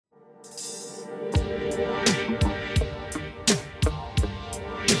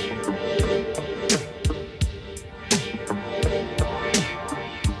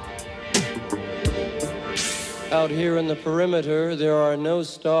Out here in the perimeter, there are no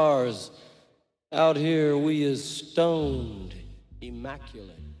stars. Out here, we is stoned,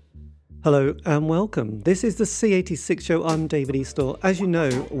 immaculate. Hello and welcome. This is the C86 show. I'm David Eastaugh. As you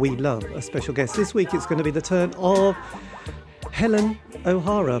know, we love a special guest. This week it's going to be the turn of Helen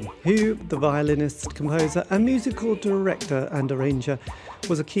O'Hara, who, the violinist, composer and musical director and arranger,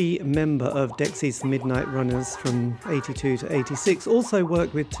 was a key member of Dexy's Midnight Runners from 82 to 86. Also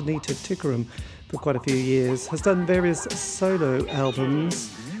worked with Tanita Tikaram for quite a few years, has done various solo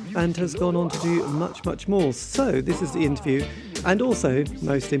albums and has gone on to do much, much more. So this is the interview. And also,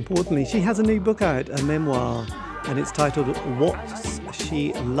 most importantly, she has a new book out, a memoir, and it's titled What's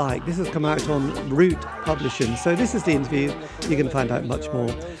She Like? This has come out on Root Publishing. So this is the interview. You're going to find out much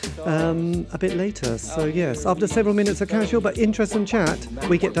more a bit later. So yes, after several minutes of casual but interesting chat,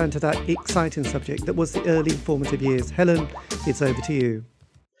 we get down to that exciting subject that was the early formative years. Helen, it's over to you.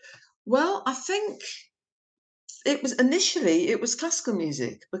 Well, I think it was classical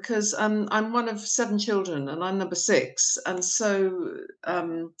music because I'm one of 7 children and I'm number 6. And so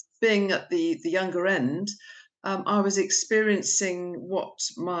being at the younger end, I was experiencing what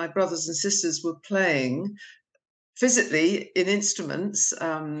my brothers and sisters were playing physically in instruments,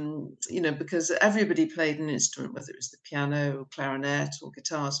 because everybody played an instrument, whether it was the piano or clarinet or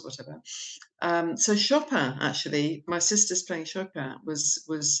guitars or whatever. So Chopin, actually, my sister's playing Chopin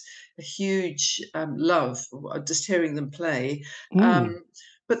was a huge love, just hearing them play.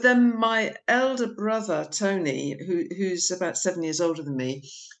 But then my elder brother, Tony, who's about 7 years older than me,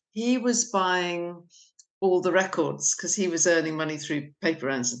 he was buying all the records because he was earning money through paper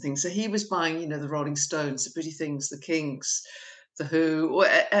rounds and things. So he was buying, the Rolling Stones, the Pretty Things, the Kinks, the Who,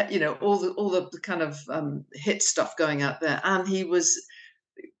 all the kind of hit stuff going out there. And he was,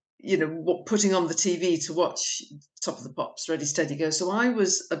 putting on the TV to watch Top of the Pops, Ready, Steady, Go. So I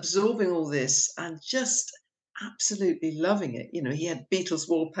was absorbing all this and just absolutely loving it. He had Beatles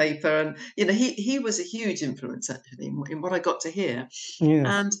wallpaper and, he was a huge influence actually in what I got to hear. Yes.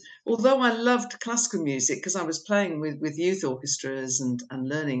 And although I loved classical music because I was playing with youth orchestras and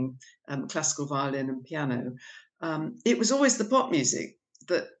learning classical violin and piano, it was always the pop music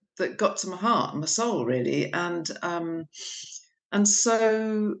that got to my heart and my soul really. And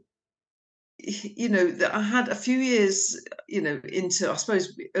so that I had a few years, into, I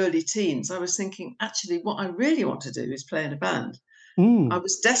suppose, early teens, I was thinking, actually, what I really want to do is play in a band. I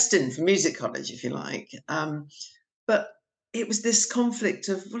was destined for music college, if you like. But it was this conflict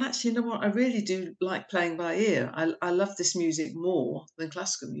of, well, actually, you know what? I really do like playing by ear. I love this music more than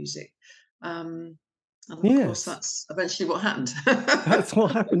classical music. And of course, that's eventually what happened. That's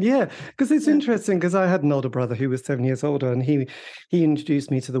what happened, yeah. Because it's interesting, because I had an older brother who was 7 years older, and he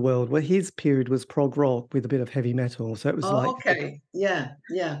introduced me to the world where his period was prog rock with a bit of heavy metal. So it was okay, yeah.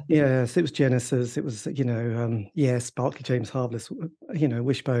 Yes, it was Genesis. It was, Barclay James Harvest,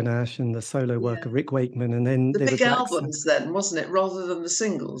 Wishbone Ash, and the solo work of Rick Wakeman, and then the there big was albums then, wasn't it? Rather than the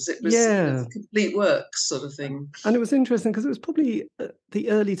singles, it was complete works sort of thing. And it was interesting because it was probably the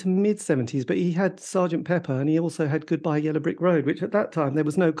early to mid 70s, but he had Sergeant Pepper and he also had Goodbye Yellow Brick Road, which at that time there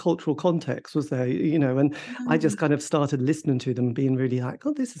was no cultural context, was there? And I just kind of started listening to them, being really like,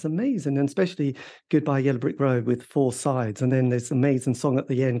 oh, this is amazing. And especially Goodbye Yellow Brick Road with 4 sides. And then this amazing song at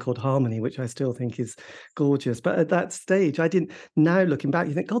the end called Harmony, which I still think is gorgeous. But at that stage, now looking back,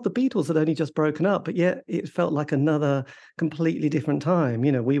 you think, God, the Beatles had only just broken up, but yet it felt like another completely different time.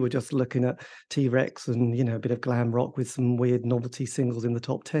 We were just looking at T-Rex and, a bit of glam rock with some weird novelty singles in the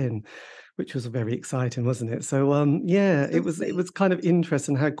top 10, which was very exciting, wasn't it? So, it was kind of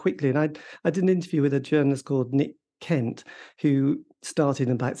interesting how quickly, and I did an interview with a journalist called Nick Kent, who started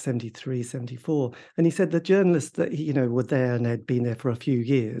in about 73, 74. And he said the journalists that, were there and had been there for a few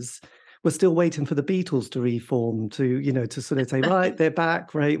years were still waiting for the Beatles to reform, to sort of say, right, they're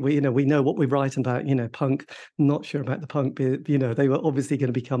back, right? We know what we're writing about, punk, not sure about the punk bit, they were obviously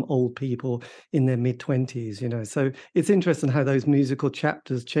going to become old people in their mid-20s, So it's interesting how those musical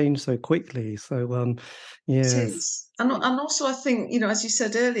chapters change so quickly. So, yes. It is. And also I think, as you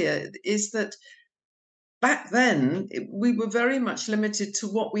said earlier, is that back then, we were very much limited to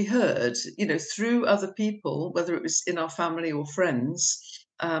what we heard, through other people, whether it was in our family or friends,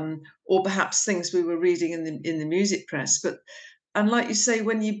 or perhaps things we were reading in the music press. And like you say,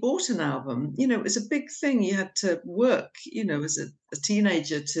 when you bought an album, it was a big thing. You had to work, as a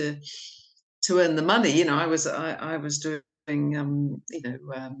teenager to earn the money. I was doing,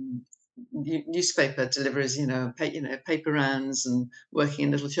 newspaper deliveries, paper rounds and working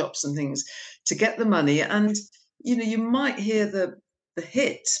in little shops and things to get the money. And, you might hear the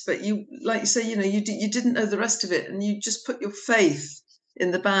hit, but you, like you say, you didn't know the rest of it. And you just put your faith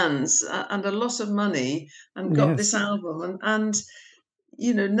in the bands and a lot of money and got this Yes. album and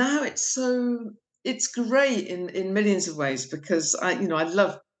now it's great in millions of ways because I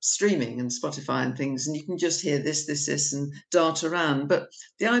love streaming and Spotify and things, and you can just hear this and dart around. But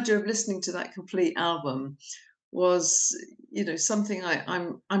the idea of listening to that complete album was, something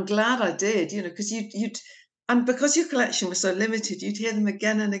I'm glad I did, because you'd and because your collection was so limited, you'd hear them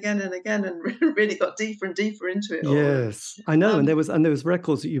again and again and again and really got deeper and deeper into it all. Yes, I know, and Um, there was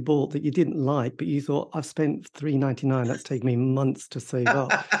records that you bought that you didn't like, but you thought, "I've spent $3.99, that's taken me months to save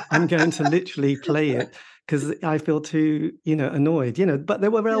up. I'm going to literally play it because I feel too, annoyed," but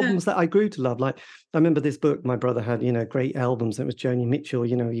there were yeah. albums that I grew to love, like, I remember this book my brother had, great albums, it was Joni Mitchell,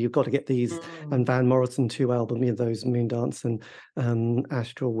 "You've got to get these," and Mm. Van Morrison 2 album, those Moondance and,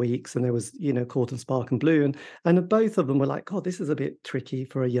 Astral Weeks, and there was, Court and Spark and Blue, and both of them were like, "God, this is a bit tricky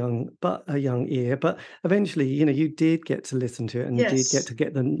for a young ear," but eventually, you did get to listen to it and did get Yes. to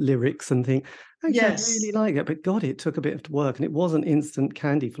get the lyrics and think, "Actually, I really Yes. like it," but God, it took a bit of work, and it wasn't instant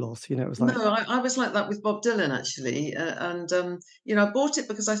candy floss, it was like, No, I was like that with Bob Dylan actually, and I bought it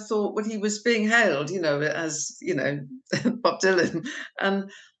because I thought when he was being hailed, as Bob Dylan, and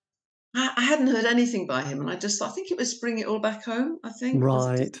I hadn't heard anything by him, and I think it was "Bring It All Back Home." I think was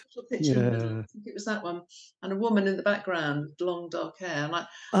it just right, a little picture in the middle? yeah. I think it was that one, and a woman in the background with long dark hair, and I thought,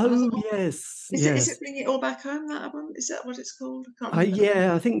 Oh, oh, yes, is it yes. "Bring It All Back Home" that album? Is that what it's called? I can't remember.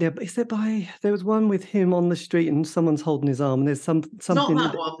 Yeah, I think there was one with him on the street and someone's holding his arm, and there's Not something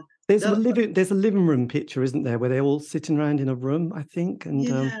that one. there's a living room picture, isn't there, where they're all sitting around in a room, I think, and,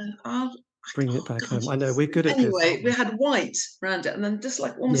 Yeah, bringing it oh back god. home. I know, we're good at this, Anyway, aren't we we? had white round it and then just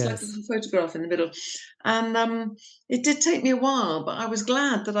like almost like a Yes. little photograph in the middle. And, it did take me a while, but I was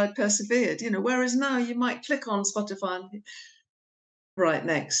glad that I'd persevered, whereas now you might click on Spotify and hit right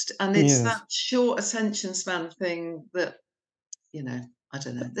next, and it's that Yes. short attention span thing that, you know, I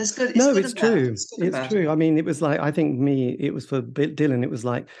don't know. It's No, good it's and bad. true. It's good and It's bad. true. I mean, it was like I think me, it was for Dylan, it was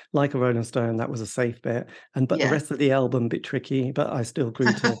like a Rolling Stone, that was a safe bet, but the Yeah. rest of the album, bit tricky, but I still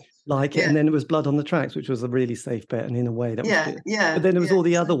grew to like it, Yeah. and then it was Blood on the Tracks, which was a really safe bet, and in a way that was a Yeah. bit, but Yeah. then there was Yeah. all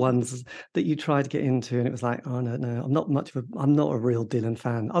the other Exactly. ones that you tried to get into, and it was like, "Oh, no, no, I'm not a real Dylan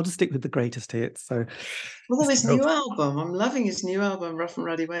fan. I'll just stick with the greatest hits." So Although it's his terrible. new album, I'm loving his new album, Rough and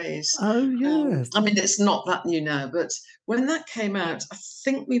Rowdy Ways. Oh, yes. I mean, it's not that new now, but when that came out, I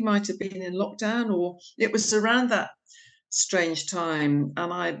think we might have been in lockdown, or it was around that strange time.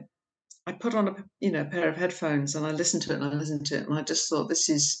 And I put on a pair of headphones and I listened to it and I listened to it and I just thought, this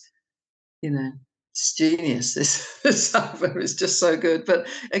is, you know, it's genius. This this album is just so good. But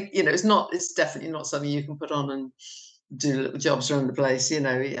it's definitely not something you can put on and do little jobs around the place. You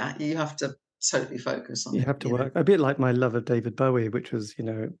have to totally focus on You it. have to work. A bit like my love of David Bowie, which was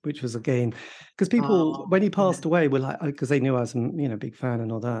again, because people, Oh, when he yeah, passed away, were like, because they knew I was a, big fan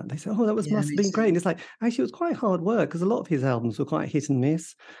and all that. They said, "Oh, that yeah, must have me been great." too. And it's like, actually, it was quite hard work because a lot of his albums were quite hit and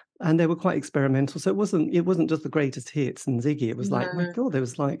miss, and they were quite experimental. So it wasn't just the greatest hits and Ziggy. It was like, my No, God, there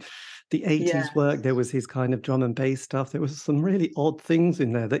was like the yeah. 80s work. There was his kind of drum and bass stuff. There was some really odd things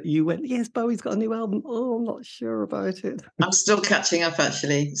in there that you went, "Yes, Bowie's got a new album. Oh, I'm not sure about it." I'm still catching up,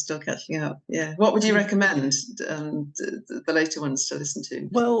 actually. Still catching up. Yeah. What would you recommend, the later ones to listen to?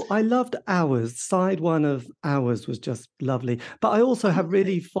 Well, I loved Hours. Side one of Hours was just lovely. But I also Oh, have great.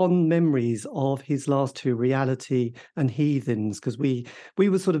 really fond memories of his last two, Reality and Heathens, because we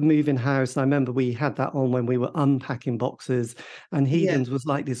were sort of moving house. And I remember we had that on when we were unpacking boxes, and Yeah. Heathens was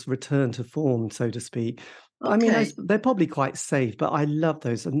like this return to form, so to speak. I mean, Okay. they're probably quite safe, but I love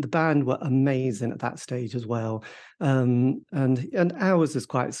those, and the band were amazing at that stage as well. And Hours is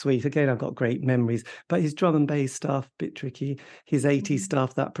quite sweet. Again, I've got great memories, but his drum and bass stuff, bit tricky. His 80s Mhm.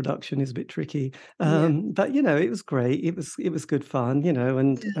 stuff, that production is a bit tricky. Yeah. But it was great. It was good fun, and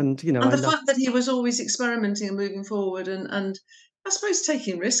Yeah. And I the love. fact that he was always experimenting and moving forward and I suppose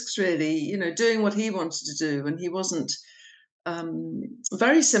taking risks really, doing what he wanted to do, and he wasn't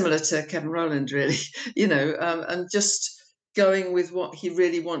very similar to Kevin Rowland, really, and just going with what he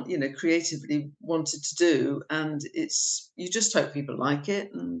really creatively wanted to do. And you just hope people like it,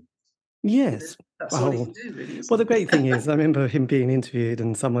 and Yes. that's all he Oh, can do, really, well, isn't the it? great thing is, I remember him being interviewed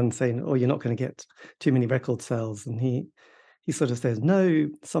and someone saying, "Oh, you're not going to get too many record sales," and he sort of says, "No,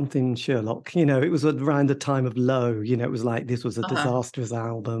 something Sherlock." It was around the time of Low. It was like this was a Uh-huh. disastrous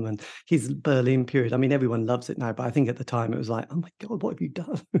album, and his Berlin period. I mean, everyone loves it now, but I think at the time it was like, "Oh my God, what have you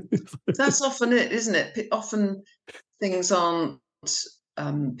done?" That's often it, isn't it? Often things aren't.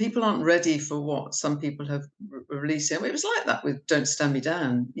 People aren't ready for what some people have released. It was like that with "Don't Stand Me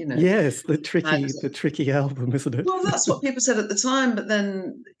Down." Yes, Had the tricky album, isn't it? Well, that's what people said at the time, but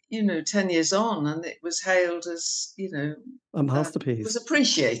then, 10 years on, and it was hailed as, A it masterpiece. was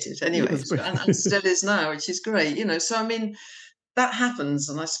appreciated It anyway, was brilliant. and still is now, which is great, So, I mean, that happens,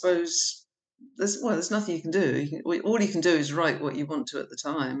 and I suppose there's nothing you can do. All you can do is write what you want to at the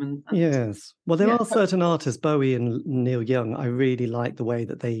time, and Yes. Well, there yeah, are certain artists, Bowie and Neil Young, I really like the way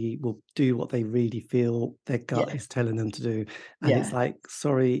that they will do what they really feel their gut yeah, is telling them to do. And it's yeah, like,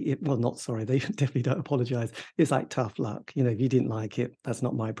 sorry, well, not sorry, they definitely don't apologize. It's like tough luck. If you didn't like it, that's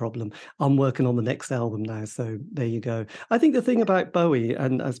not my problem. I'm working on the next album now, so there you go. I think the thing about Bowie,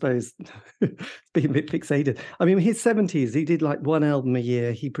 and I suppose being a bit fixated, I mean, his 70s, he did like one album a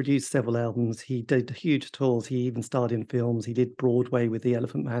year. He produced several albums. He did huge tours. He even starred in films. He did Broadway with The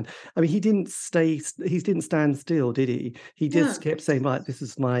Elephant Man. I mean, he didn't stand still, did he? He yeah. just kept saying, right, this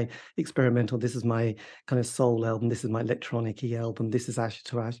is my experimental, this is my kind of soul album, this is my electronic-y album, this is Ash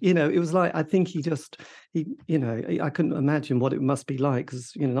to Ash. It was like, I think I couldn't imagine what it must be like,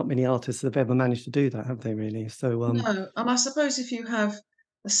 because, not many artists have ever managed to do that, have they really? So, No, and I suppose if you have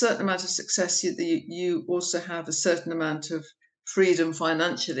a certain amount of success, you also have a certain amount of freedom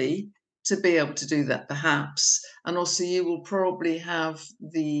financially to be able to do that, perhaps. And also, you will probably have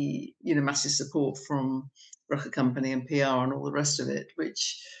the massive support from record company and PR and all the rest of it.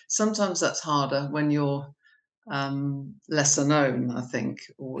 Which sometimes that's harder when you're lesser known, I think,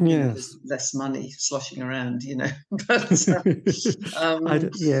 or yes. there's less money sloshing around. But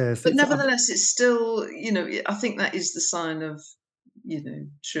Yes, but it's nevertheless, it's still, I think that is the sign of,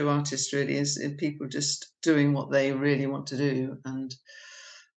 true artists really, is people just doing what they really want to do. And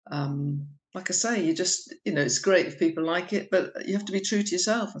like I say, you just, it's great if people like it, but you have to be true to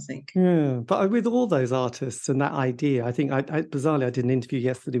yourself, I think. Yeah, but with all those artists and that idea, I think bizarrely I did an interview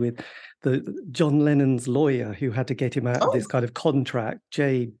yesterday with the John Lennon's lawyer who had to get him out of this Oh, kind of contract,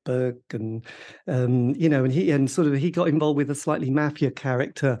 Jay Berg, and and he got involved with a slightly mafia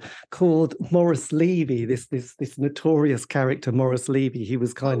character called Morris Levy. This notorious character, Morris Levy. He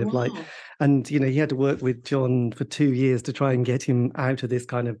was oh, kind of like, wow. and he had to work with John for 2 years to try and get him out of this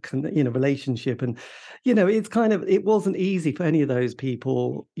kind of relationship. And it wasn't easy for any of those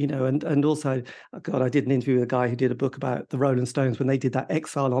people, and also, oh God, I did an interview with a guy who did a book about the Rolling Stones when they did that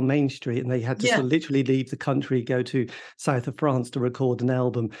Exile on Main Street, and they had to Yeah, sort of literally leave the country, go to south of France to record an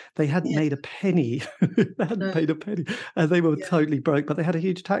album. They hadn't yeah, made a penny. They hadn't no, paid a penny, and they were yeah, totally broke, but they had a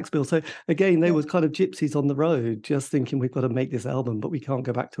huge tax bill. So again, they yeah, were kind of gypsies on the road, just thinking, we've got to make this album, but we can't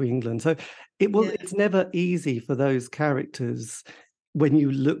go back to England. So yeah, it's never easy for those characters when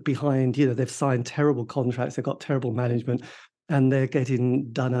you look behind, they've signed terrible contracts, they've got terrible management, and they're getting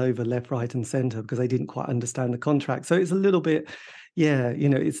done over left, right, and center because they didn't quite understand the contract. So it's a little bit, yeah,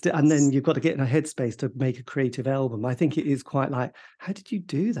 and then you've got to get in a headspace to make a creative album. I think it is quite like, how did you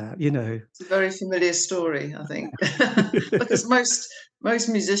do that? it's a very familiar story, I think, because most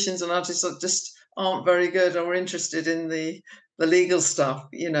musicians and artists aren't very good or interested in the legal stuff,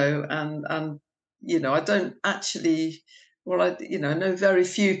 and I don't actually. Well, I know very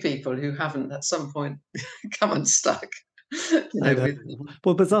few people who haven't at some point come unstuck, I know. with.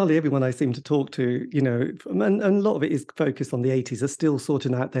 Well, bizarrely, everyone I seem to talk to, and a lot of it is focused on the 80s, are still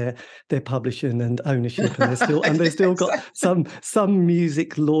sorting out their publishing and ownership, and they're still got Exactly. some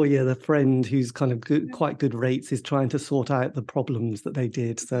music lawyer, the friend who's kind of quite good rates, is trying to sort out the problems that they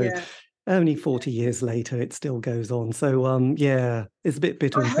did. So Yeah. only 40 years later, it still goes on. So yeah, it's a bit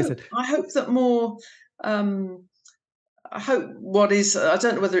bitter I and hope twisted. I hope that more. Um, I hope what is. I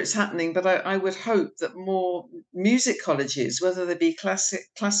don't know whether it's happening, but I would hope that more music colleges, whether they be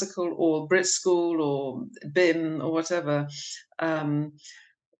classical or Brit School or BIM or whatever, um,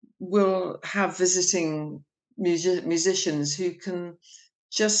 will have visiting musicians who can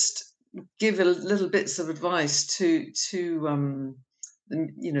just give a little bits of advice to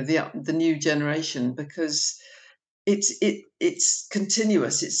the new generation, because it's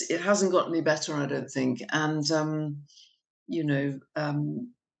continuous. It hasn't got any better, I don't think. And you know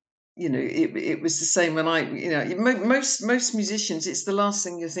um, it was the same when most musicians, it's the last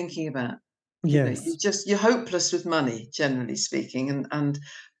thing you're thinking about. Yes. You're hopeless with money, generally speaking, and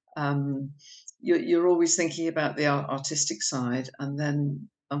um, you're always thinking about the artistic side, and then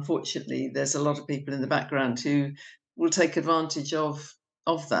unfortunately, there's a lot of people in the background who will take advantage of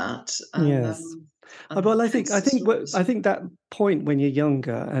that, Yes. and Well, hence the I stories. think that point when you're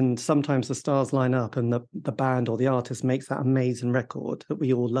younger and sometimes the stars line up and the band or the artist makes that amazing record that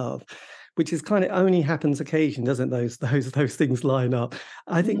we all love. which is kind of only happens occasionally, doesn't those things line up?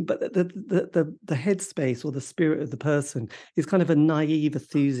 I Mhm. think, but the headspace or the spirit of the person is kind of a naive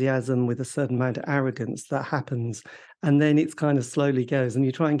enthusiasm with a certain amount of arrogance that happens, and then it's kind of slowly goes, and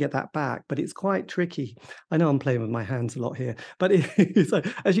you try and get that back, but it's quite tricky. I know I'm playing with my hands a lot here, but it's like,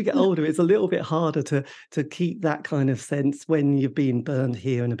 as you get older, it's a little bit harder to keep that kind of sense when you've been burned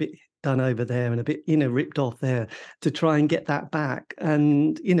here and a bit done over there and a bit, ripped off there, to try and get that back.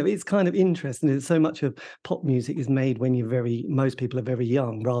 And, it's kind of interesting. There's so much of pop music is made when most people are very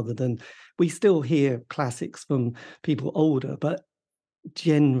young, rather than we still hear classics from people older, but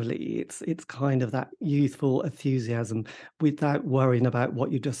generally it's kind of that youthful enthusiasm without worrying about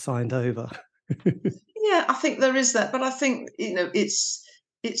what you just signed over. Yeah, I think there is that, but I think,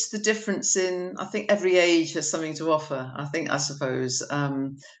 it's the difference in, I think every age has something to offer. I suppose,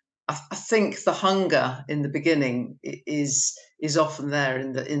 I think the hunger in the beginning is often there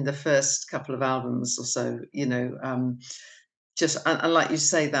in the first couple of albums or so, just and like you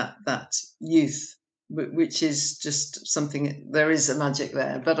say, that youth, which is just something. There is a magic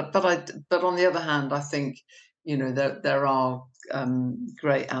there, but on the other hand, I think, there are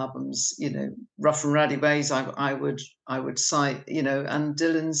great albums. Rough and Rowdy Ways. I would cite, and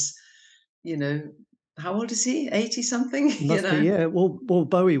Dylan's. You know, how old is he? 80 something. Must be, yeah. Well,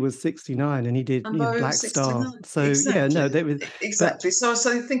 Bowie was 69 and he did, And Bowie was Black Star. 69. So yeah, Exactly. no, there was, but Exactly. So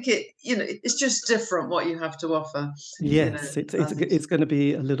I think it's just different what you have to offer, yes, it's and it's going to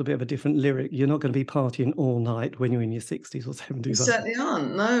be a little bit of a different lyric. You're not going to be partying all night when you're in your 60s or you 70s, certainly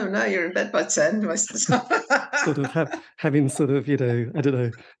aren't. No, no, you're in bed by 10 most of the sort of time. having sort of, I don't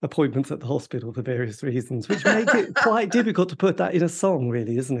know, appointments at the hospital for various reasons, which make it quite difficult to put that in a song,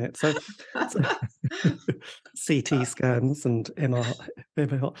 really, isn't it? So CT scans and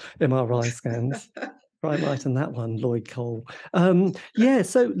MRI scans. Right on that one, Lloyd Cole. Yeah,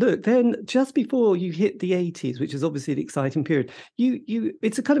 so look, then just before you hit the 80s, which is obviously an exciting period,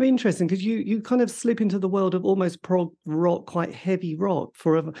 it's a kind of interesting because you kind of slip into the world of almost prog rock, quite heavy rock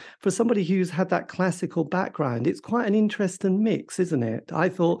for somebody who's had that classical background. It's quite an interesting mix, isn't it? I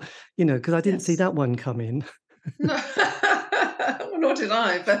thought, because I didn't see Yes. that one come in. No, well, nor did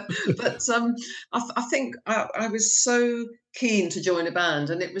I. But I think I was so keen to join a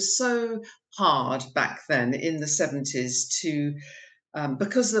band, and it was so hard back then in the 70s to,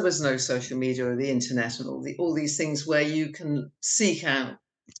 because there was no social media or the internet and all these things where you can seek out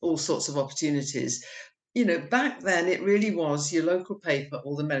all sorts of opportunities. Back then it really was your local paper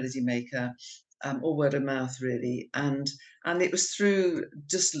or the Melody Maker, or word of mouth, really, and it was through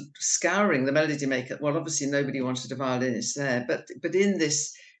just scouring the Melody Maker. Well, obviously nobody wanted a violinist there, but in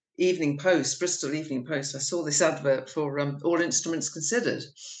this Evening Post, Bristol Evening Post, I saw this advert for All Instruments Considered,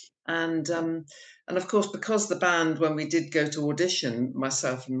 and of course, because the band, when we did go to audition,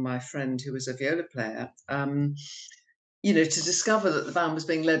 myself and my friend who was a viola player, to discover that the band was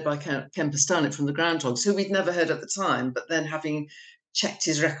being led by Ken Pastanik from the Groundhogs, who we'd never heard at the time, but then having checked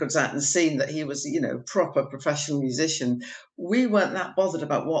his records out and seen that he was, proper professional musician, we weren't that bothered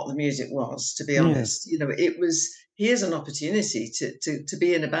about what the music was, to be Yes. honest. It was, here's an opportunity to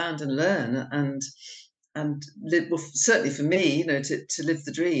be in a band and learn and live, well, certainly for me, to live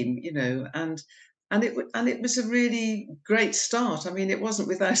the dream, and it was a really great start. I mean, it wasn't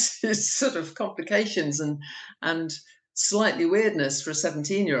without its sort of complications and slightly weirdness for a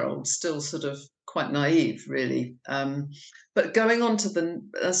 17-year-old, still sort of quite naive, really. But going on to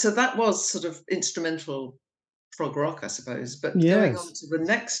so that was sort of instrumental prog rock, I suppose. But going on Yes. to the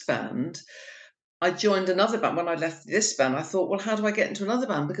next band, I joined another band. When I left this band, I thought, well, how do I get into another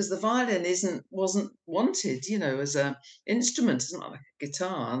band? Because the violin wasn't wanted, as a instrument. It's not like a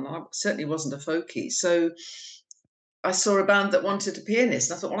guitar, and I certainly wasn't a folkie. So I saw a band that wanted a pianist,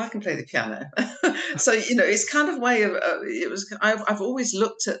 and I thought, well, I can play the piano. So it's kind of way of it was. I've always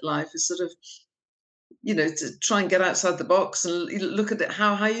looked at life as sort of, to try and get outside the box and look at it,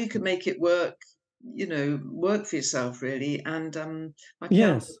 how you can make it work. Work for yourself, really. And my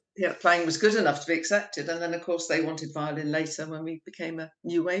piano Yes. playing was good enough to be accepted, and then of course they wanted violin later when we became a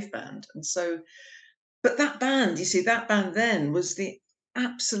new wave band, and so. But that band, you see, that band then was the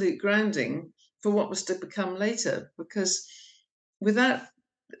absolute grounding for what was to become later, because without,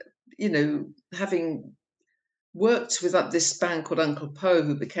 having worked with this band called Uncle Poe,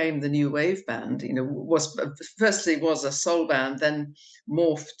 who became the new wave band, was firstly was a soul band, then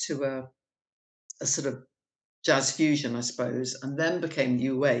morphed to a sort of jazz fusion, I suppose, and then became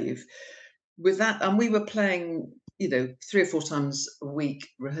new wave. With that, and we were playing, 3 or 4 times a week,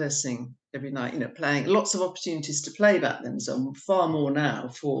 rehearsing every night, playing lots of opportunities to play back then, so far more now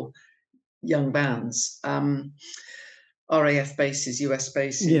for young bands. RAF bases, US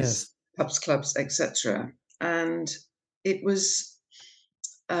bases, Yes. pubs, clubs, etc. And it was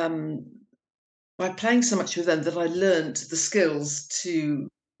by playing so much with them that I learned the skills to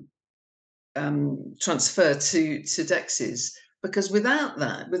transfer to Dexys. Because without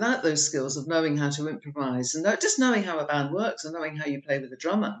those skills of knowing how to improvise and just knowing how a band works and knowing how you play with a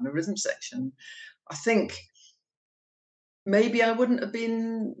drummer and a rhythm section, I think maybe I wouldn't have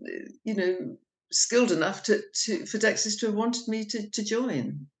been, skilled enough for Dexys to have wanted me to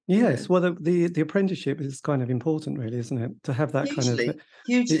join. Yes, well, the apprenticeship is kind of important, really, isn't it? To have that kind of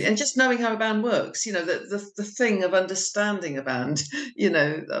Hugely, and just knowing how a band works, the thing of understanding a band,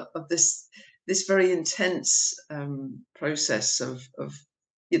 of this very intense process of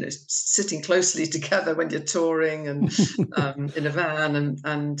sitting closely together when you're touring and in a van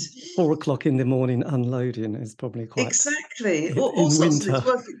and 4 o'clock in the morning unloading is probably quite exactly all in sorts winter.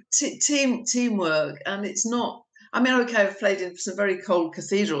 of things, teamwork, and it's not. I mean, okay, I've played in some very cold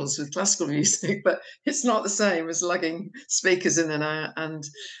cathedrals with classical music, but it's not the same as lugging speakers in and out and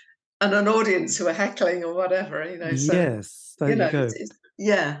an audience who are heckling or whatever, So, Yes, there you go.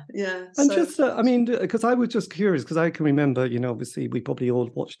 Yeah. And So, just, I mean, because I was just curious, because I can remember, obviously we probably all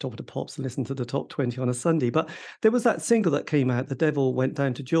watched Top of the Pops and listened to the top 20 on a Sunday, but there was that single that came out, The Devil Went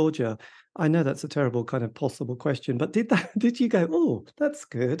Down to Georgia. I know that's a terrible kind of possible question, but did you go, oh, that's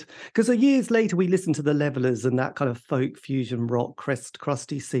good? Because years later we listened to the Levellers and that kind of folk fusion rock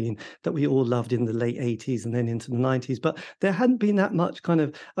crusty scene that we all loved in the late 80s and then into the 90s. But there hadn't been that much kind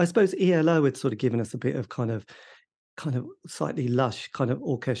of, I suppose ELO had sort of given us a bit of kind of slightly lush kind of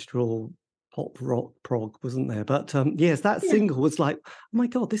orchestral pop rock prog, wasn't there? But yes, that yeah. single was like, oh my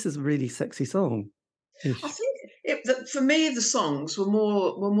God, this is a really sexy song. I think for me the songs were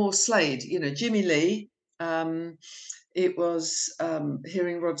more Slade. Jimmy Lee. It was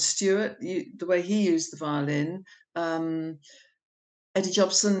hearing Rod Stewart, the way he used the violin. Eddie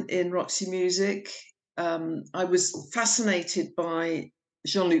Jobson in Roxy Music. I was fascinated by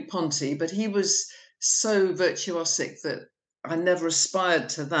Jean-Luc Ponty, but he was so virtuosic that I never aspired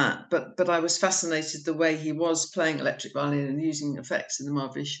to that. But I was fascinated the way he was playing electric violin and using effects in the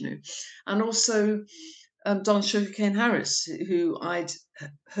Mahavishnu. And also Don Sugarcane Harris, who I'd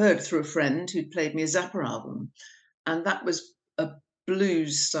heard through a friend who'd played me a Zappa album. And that was a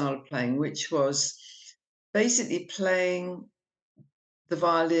blues style of playing, which was basically playing the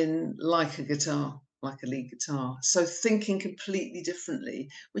violin like a guitar, like a lead guitar. So thinking completely differently,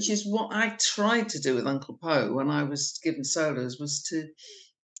 which is what I tried to do with Uncle Poe when I was given solos, was to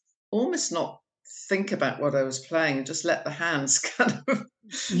almost not think about what I was playing and just let the hands kind of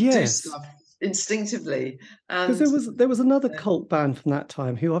do stuff instinctively. Because there was another cult band from that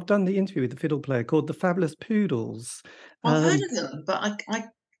time who I've done the interview with, the fiddle player, called the Fabulous Poodles. I've heard of them, but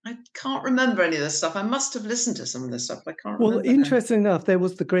I can't remember any of this stuff. I must have listened to some of this stuff, but I can't remember. Well, interesting enough, there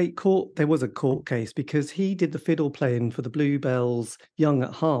was a court case because he did the fiddle playing for the Bluebells' Young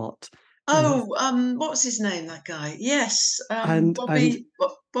at Heart. Oh, what was his name, that guy? Yes,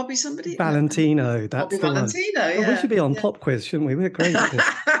 Bobby somebody? Valentino, that's Bobby the Valentino, one. yeah. We should be on Pop Quiz, shouldn't we? We're great at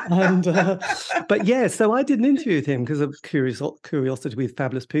this. But yeah, so I did an interview with him because of curiosity with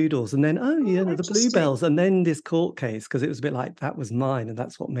Fabulous Poodles, and then the Bluebells, and then this court case, because it was a bit like that was mine, and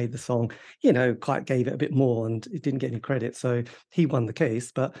that's what made the song, quite gave it a bit more, and it didn't get any credit, so he won the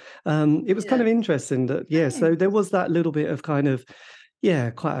case. But it was kind of interesting that so there was that little bit of kind of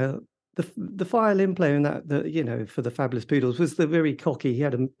quite a. The violin player in that, for the Fabulous Poodles was the very cocky. He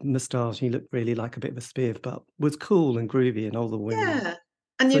had a moustache. He looked really like a bit of a spiv, but was cool and groovy, and all the women. Yeah,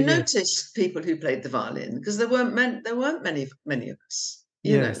 and you noticed people who played the violin because there weren't many of us.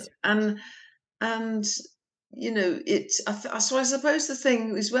 Yes. And So I suppose the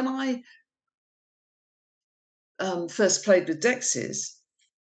thing is when I first played with Dexys.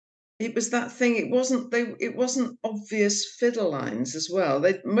 It was that thing. It wasn't obvious fiddle lines as well.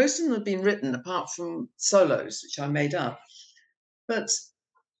 Most of them had been written apart from solos, which I made up. But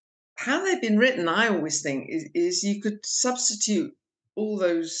how they've been written, I always think, is you could substitute all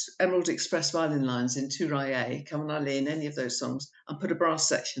those Emerald Express violin lines in Turaye, Come on Eileen, any of those songs, and put a brass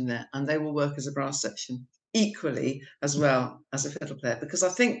section there, and they will work as a brass section equally as well as a fiddle player. Because I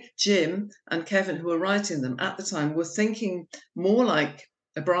think Jim and Kevin, who were writing them at the time, were thinking more like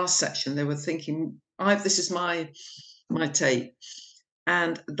a brass section. They were thinking, this is my tape.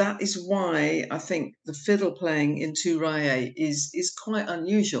 And that is why I think the fiddle playing in Turaye is quite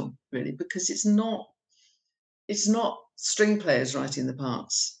unusual, really, because it's not string players writing the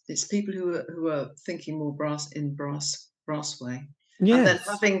parts. It's people who are thinking more brass way. Yes. And then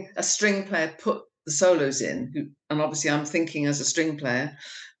having a string player put the solos in, and obviously I'm thinking as a string player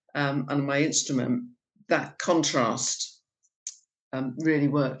and my instrument, that contrast really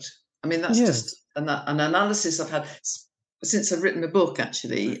worked I mean, that's just Yes. an analysis I've had since I've written the book,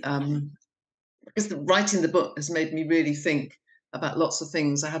 actually, because writing the book has made me really think about lots of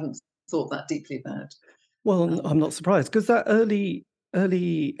things I hadn't thought that deeply about. Well, Um, I'm not surprised because that early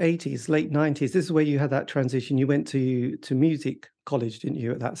 80s, late 90s, this is where you had that transition. You went to music college, didn't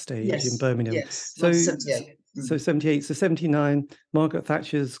you, at that stage in yes, Birmingham? yes, So 1978. so 78, so 79, Margaret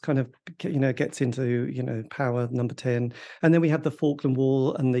Thatcher's kind of, gets into, power, number 10. And then we had the Falkland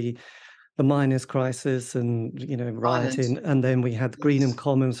War and the miners' crisis and, Violent, rioting. And then we had the Greenham yes.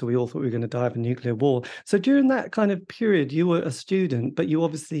 Commons, so we all thought we were going to die of a nuclear war. So during that kind of period, you were a student, but you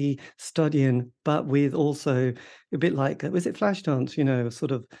obviously studying, but with also a bit like, was it Flashdance,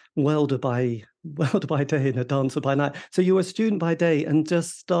 sort of welder by welder by day and a dancer by night. So you were a student by day and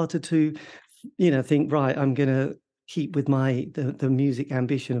just started to, think, right, I'm going to keep with the music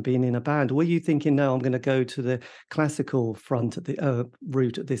ambition of being in a band. Were you thinking, no, I'm going to go to the classical front at the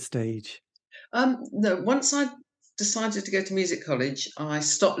route at this stage? No, once I decided to go to music college, I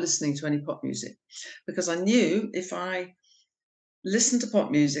stopped listening to any pop music because I knew if I listened to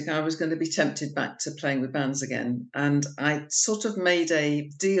pop music, I was going to be tempted back to playing with bands again. And I sort of made a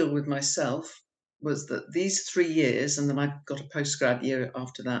deal with myself was that these 3 years, and then I got a postgrad year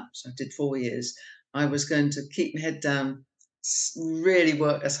after that, so I did 4 years. I was going to keep my head down, really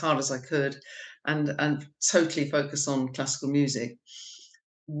work as hard as I could, and totally focus on classical music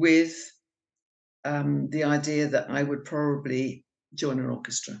with the idea that I would probably join an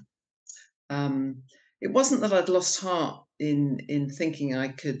orchestra. Um, it wasn't that I'd lost heart in thinking I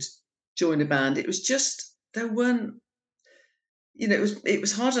could join a band. It was just there weren't, it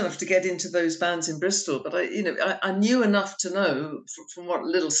was hard enough to get into those bands in Bristol, but I knew enough to know from what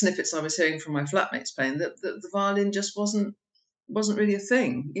little snippets I was hearing from my flatmates playing that the violin just wasn't really a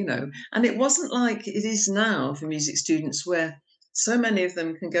thing, and it wasn't like it is now for music students where so many of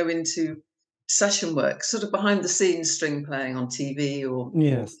them can go into session work, sort of behind the scenes string playing on TV or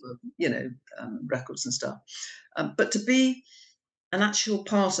Yes. records and stuff. But to be an actual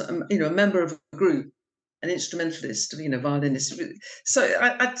part, a member of a group, an instrumentalist, violinist. So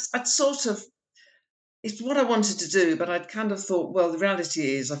I'd sort of, it's what I wanted to do, but I'd kind of thought, well, the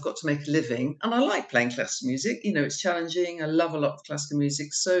reality is I've got to make a living, and I like playing classical music. It's challenging. I love a lot of classical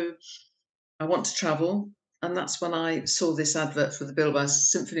music, so I want to travel, and that's when I saw this advert for the Bilbao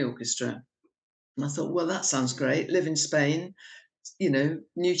Symphony Orchestra, and I thought, well, that sounds great. Live in Spain,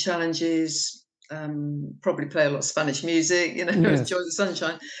 new challenges. Probably play a lot of Spanish music. Yes. Enjoy the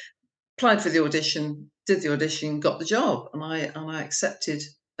sunshine. Applied for the audition, did the audition, got the job, and I accepted.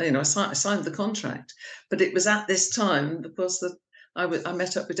 I signed the contract, but it was at this time because I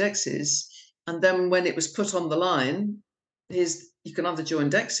met up with Dexys, and then when it was put on the line, you can either join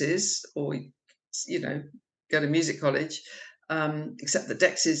Dexys or go to music college, except that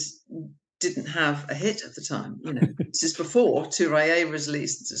Dexys didn't have a hit at the time. This is before Touré was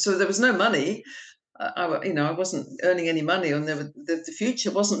released, so there was no money. I wasn't earning any money, and the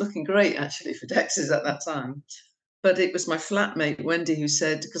future wasn't looking great actually for Dexys at that time. But it was my flatmate Wendy who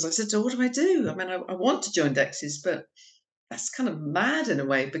said, because I said to her, "What do I do? I mean, I want to join Dexys, but that's kind of mad in a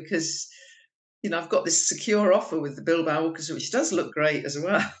way because I've got this secure offer with the Bilbao Orchestra, which does look great as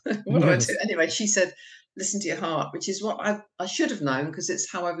well. What do I do?" Yes. Anyway, she said, "Listen to your heart," which is what I should have known because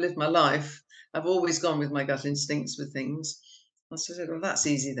it's how I've lived my life. I've always gone with my gut instincts with things. I said, "Well, that's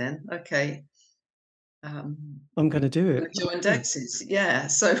easy then. Okay." I'm going to do Gonna it. join Yeah. Dexys, yeah.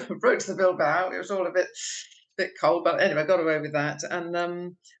 So I wrote to the Bilbao. It was all a bit cold, but anyway, I got away with that. And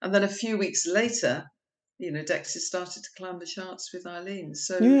then a few weeks later, Dexys started to climb the charts with Eileen.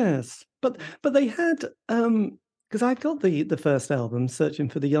 So Yes. But they had, because I got the first album, Searching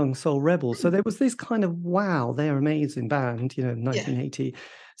for the Young Soul Rebels. So mm, there was this kind of, wow, they're amazing band, yeah, 1980.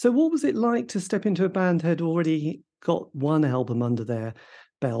 So what was it like to step into a band that had already got one album under their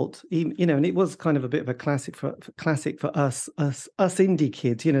belt? And it was kind of a bit of a classic for us indie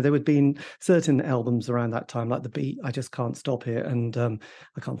kids. There would been certain albums around that time, like The Beat, I Just Can't Stop It, and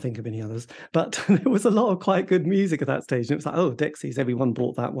I can't think of any others. But there was a lot of quite good music at that stage, and it was like, oh, Dexys, everyone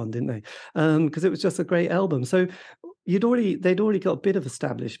bought that one, didn't they? Because it was just a great album. So they'd already got a bit of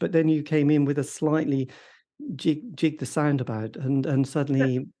established, but then you came in with a slightly jig the sound about, and but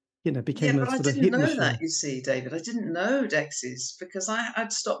suddenly yeah, became a but I sort of didn't hit know that. machine. You see, David, I didn't know Dexys because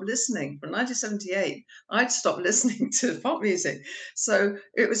I'd stopped listening from 1978. I'd stopped listening to pop music, so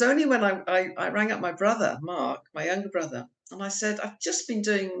it was only when I rang up my brother Mark, my younger brother, and I said, "I've just been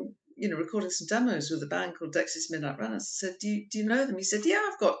doing." Recording some demos with a band called Dexys Midnight Runners. I said, do you know them? He said, "Yeah,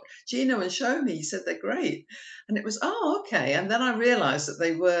 I've got Gino and Show Me." He said, "They're great." And it was, "Oh, okay." And then I realized that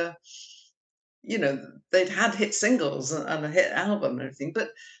they were, they'd had hit singles and a hit album and everything.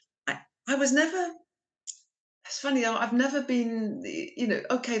 But I was never. It's funny. I've never been.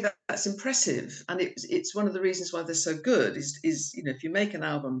 Okay, that's impressive, and it's one of the reasons why they're so good. Is if you make an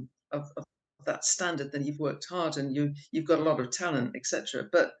album of that standard, then you've worked hard and you've got a lot of talent, etc.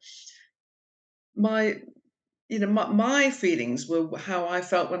 But my my feelings were how I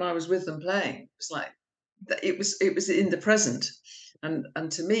felt when I was with them playing. It's like it was in the present,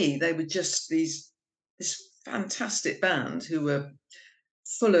 and to me they were just this fantastic band who were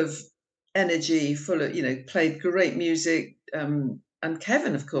full of energy, full of played great music. And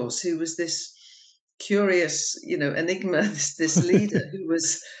Kevin, of course, who was this curious enigma, this leader who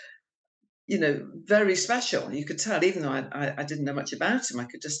was very special. You could tell, even though I didn't know much about him, I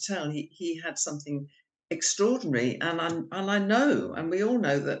could just tell he had something extraordinary. And I know, and we all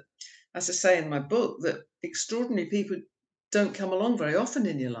know that, as I say in my book, that extraordinary people don't come along very often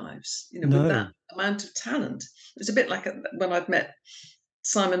in your lives. With that No. amount of talent. It was a bit like when I'd met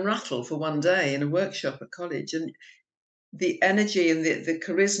Simon Rattle for one day in a workshop at college, and the energy and the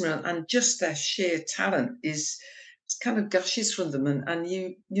charisma and just their sheer talent is it's kind of gushes from them, and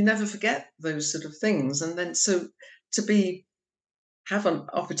you never forget those sort of things. And then so to be have an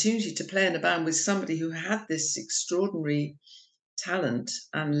opportunity to play in a band with somebody who had this extraordinary talent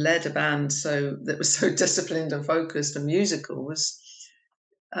and led a band so that was so disciplined and focused and musical was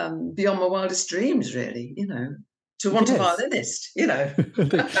beyond my wildest dreams, really. To want a Yes. violinist.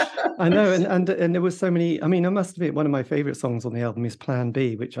 I know, and there was so many. I mean, I must admit, one of my favorite songs on the album is Plan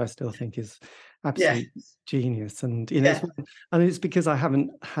B, which I still think is Yeah, absolute genius. And yeah, it's because I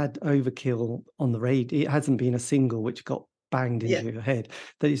haven't had Overkill on the radio. It hasn't been a single which got banged yeah, into your head.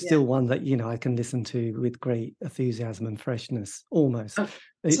 That is yeah. still one that I can listen to with great enthusiasm and freshness. Almost, Oh,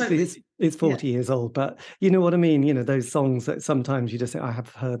 totally. it's Yeah. 40 years old, but you know what I mean. Those songs that sometimes you just say, I have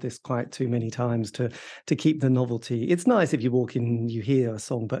heard this quite too many times to keep the novelty. It's nice if you walk in and you hear a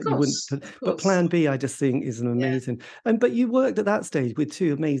song, but Of you wouldn't. course, of But course. Plan B, I just think, is an Yeah. amazing. But you worked at that stage with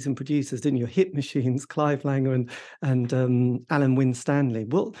two amazing producers, didn't you? Hit Machines, Clive Langer and Alan Winstanley.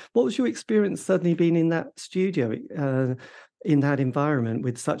 What was your experience suddenly being in that studio, in that environment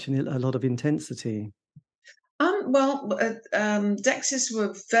with such a lot of intensity? Well, Dexys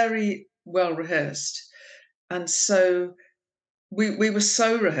were very well rehearsed, and so we were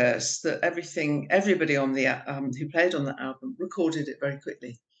so rehearsed that everybody on the who played on the album recorded it very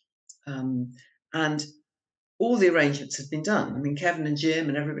quickly, and all the arrangements had been done. I mean, Kevin and Jim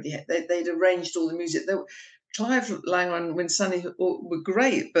and everybody they'd arranged all the music. Clive Langer and Winstanley were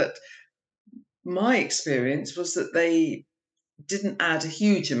great, but my experience was that they didn't add a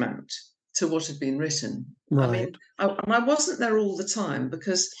huge amount to what had been written. I Right. mean, I wasn't there all the time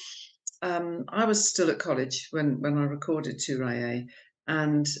because I was still at college when I recorded Touraye,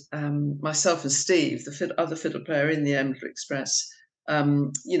 and myself and Steve, the other fiddle player in the Emperor Express,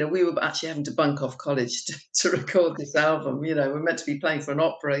 we were actually having to bunk off college to record this album. We're meant to be playing for an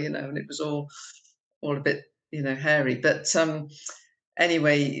opera, and it was all a bit, hairy. But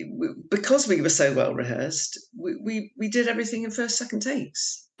anyway, because we were so well rehearsed, we did everything in first, second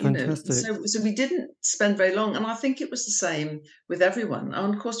takes. Fantastic. So we didn't spend very long, and I think it was the same with everyone.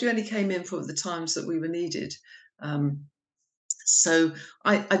 And of course, we only came in for the times that we were needed. Um, so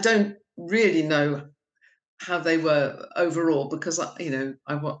I don't really know how they were overall because I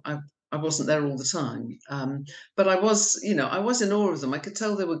wasn't there all the time. But I was in awe of them. I could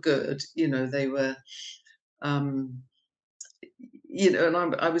tell they were good. They were. Um,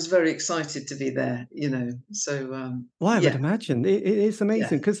 and I was very excited to be there, So, Well, I would yeah, imagine it is yeah,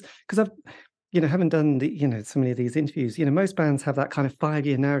 amazing because I've having done so many of these interviews, most bands have that kind of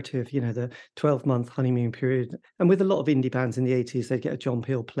 5-year narrative, the 12-month honeymoon period. And with a lot of indie bands in the 80s, they'd get a John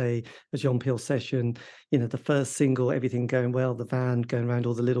Peel play, a John Peel session, the first single, everything going well, the van going around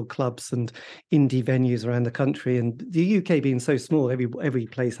all the little clubs and indie venues around the country. And the UK being so small, every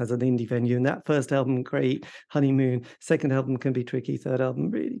place has an indie venue. And that first album, great, honeymoon. Second album can be tricky. Third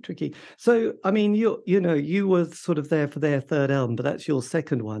album, really tricky. So, I mean, you were sort of there for their third album, but that's your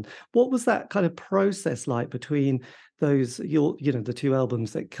second one. What was that kind of process like between those the two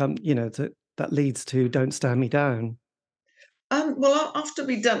albums that come that leads to Don't Stand Me Down? Well, after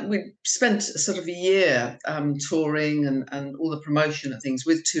we spent sort of a year touring and all the promotion and things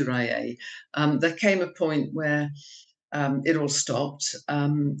with Touraye. There came a point where it all stopped,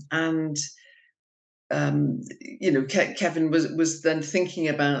 and Kevin was then thinking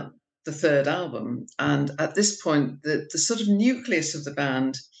about the third album, and at this point, the sort of nucleus of the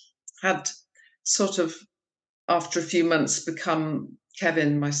band had sort of, after a few months, become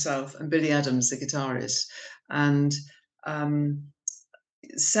Kevin, myself, and Billy Adams, the guitarist, and um,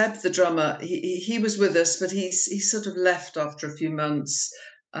 Seb, the drummer. He was with us, but he sort of left after a few months.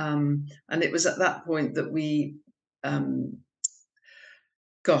 And it was at that point that we,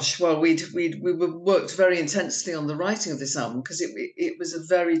 we worked very intensely on the writing of this album, because it was a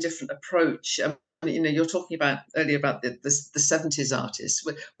very different approach. You're talking about earlier about the 70s artists.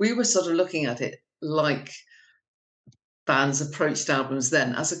 We were sort of looking at it like bands approached albums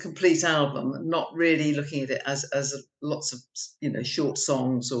then, as a complete album, not really looking at it as lots of short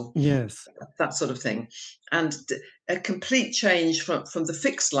songs or Yes. that sort of thing. And a complete change from the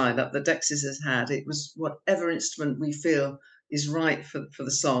fixed lineup that Dexys has had. It was whatever instrument we feel is right for the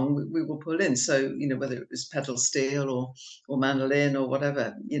song, we will pull in. So whether it was pedal steel or mandolin or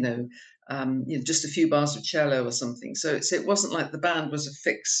whatever, just a few bars of cello or something. So it wasn't like the band was a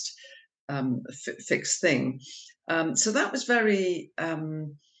fixed thing. So that was very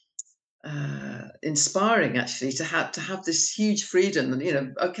inspiring, actually, to have this huge freedom. And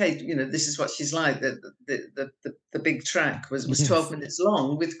this is what she's like. The big track was 12 minutes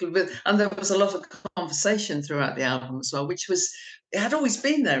long, and there was a lot of conversation throughout the album as well, it had always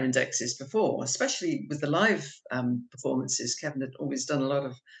been there in Dexys before, especially with the live performances. Kevin had always done a lot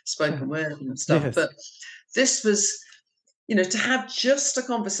of spoken word and stuff, Yes. but this was, to have just a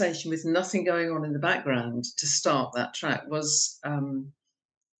conversation with nothing going on in the background to start that track was,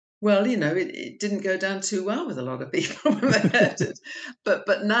 it didn't go down too well with a lot of people when they heard it.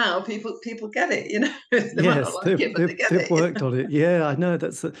 But now people get it, They might not like it, but they get it. They've worked on it. Yeah, I know. It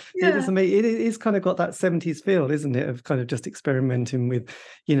is amazing. It is kind of got that 70s feel, isn't it? Of kind of just experimenting with,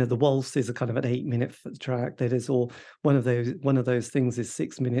 the waltz is a kind of an 8-minute track. That is all one of those things is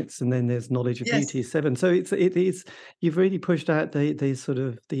 6 minutes, and then there's Knowledge of Beauty is 7. So it is you've really pushed out the sort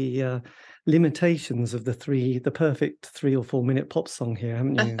of the limitations of the perfect 3 or 4 minute pop song here,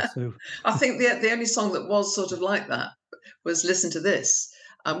 haven't you? So I think the only song that was sort of like that was Listen to This,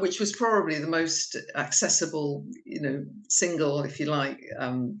 which was probably the most accessible, single, if you like,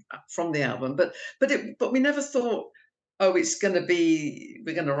 from the album. But we never thought, oh, we're going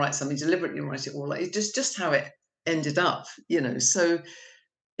to write something deliberately and write it all like it, just how it ended up, So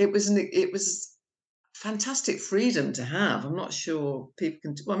it was fantastic freedom to have. I'm not sure people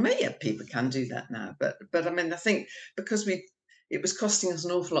can. Well, maybe people can do that now, but I mean, I think because it was costing us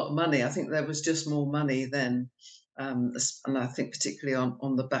an awful lot of money. I think there was just more money then, and I think particularly off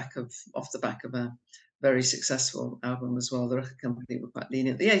the back of a very successful album as well. The record company were quite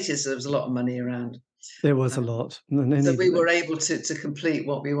lenient. The 80s, there was a lot of money around. There was a lot. So we were able to complete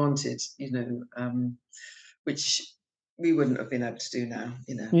what we wanted, which we wouldn't have been able to do now,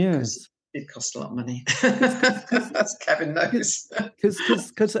 Yes. It cost a lot of money, as Kevin knows.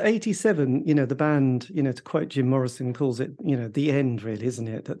 Because 87, the band, to quote Jim Morrison, calls it, the end, really, isn't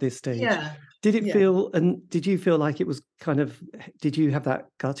it? At this stage, Did it feel, and did you feel like it was kind of? Did you have that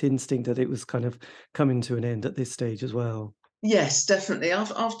gut instinct that it was kind of coming to an end at this stage as well? Yes, definitely.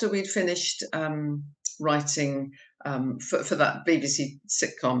 After we'd finished writing for that BBC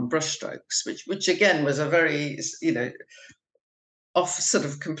sitcom Brushstrokes, which again was a very off sort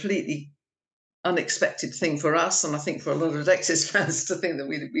of completely unexpected thing for us, and I think for a lot of Dexys fans to think that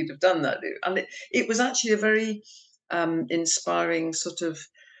we'd have done that. And it was actually a very inspiring sort of.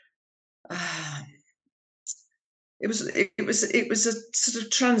 It was a sort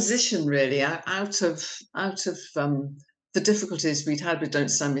of transition, really, out of the difficulties we'd had with Don't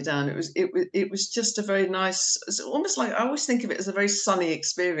Stand Me Down. It was just a very nice. It's almost like, I always think of it as a very sunny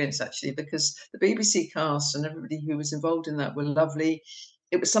experience, actually, because the BBC cast and everybody who was involved in that were lovely.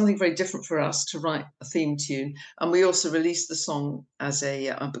 It was something very different for us to write a theme tune, and we also released the song as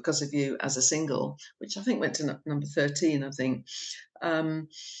a Because of You as a single, which I think went to number 13. I think.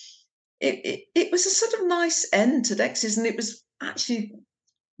 It was a sort of nice end to Dexys, and it was actually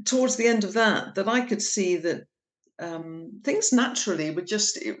towards the end of that I could see that things naturally were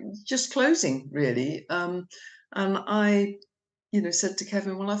just closing, really. And I, said to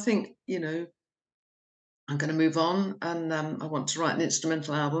Kevin, well, I think, I'm going to move on, and I want to write an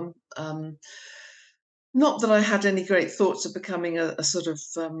instrumental album. Not that I had any great thoughts of becoming a sort of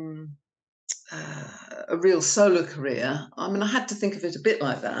a real solo career. I mean, I had to think of it a bit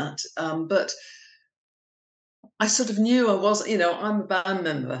like that, but I sort of knew I was, I'm a band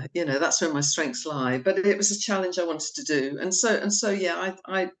member, that's where my strengths lie. But it was a challenge I wanted to do, and so yeah,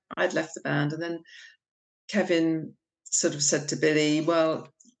 I'd left the band, and then Kevin sort of said to Billy, "Well,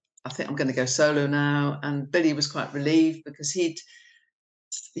 I think I'm going to go solo now," and Billy was quite relieved, because he'd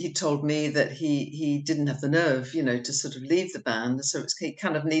told me that he didn't have the nerve, to sort of leave the band. So he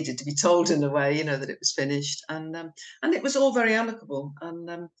kind of needed to be told in a way, that it was finished. And it was all very amicable.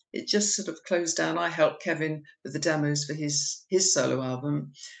 And it just sort of closed down. I helped Kevin with the demos for his solo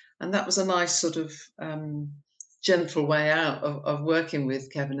album. And that was a nice sort of gentle way out of working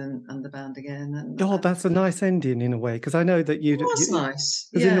with Kevin and the band again. And God, that's a nice ending in a way, because I know that it was nice.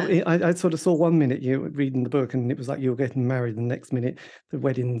 because Yeah. I sort of saw one minute you were reading the book, and it was like you were getting married, and the next minute the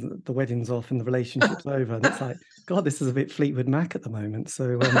wedding's off and the relationship's over, and it's like, God, this is a bit Fleetwood Mac at the moment.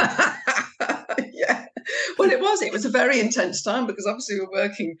 So Yeah. Well, it was a very intense time because obviously we were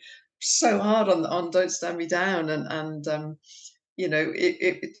working so hard on Don't Stand Me Down, and you know,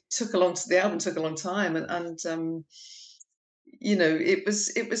 it took the album took a long time, and you know, it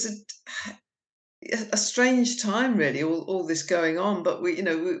was a strange time really, all this going on, but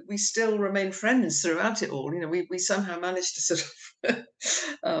we still remain friends throughout it all. You know, we somehow managed to sort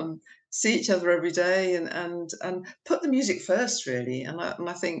of see each other every day, and put the music first really. And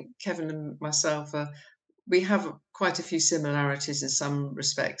I think Kevin and myself we have quite a few similarities in some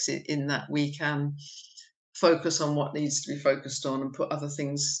respects, in that we can focus on what needs to be focused on and put other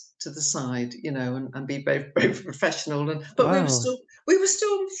things to the side, and be very, very professional. But wow. we were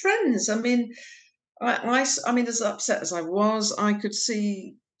still friends. I mean, I mean, as upset as I was, I could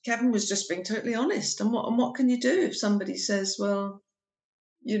see Kevin was just being totally honest. And what can you do if somebody says, well,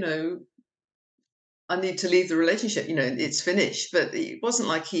 you know, I need to leave the relationship, it's finished. But it wasn't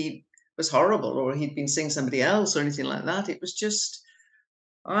like he was horrible or he'd been seeing somebody else or anything like that. It was just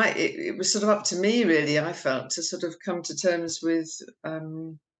it was sort of up to me really, I felt, to sort of come to terms with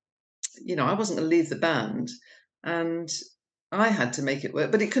I wasn't gonna leave the band, and I had to make it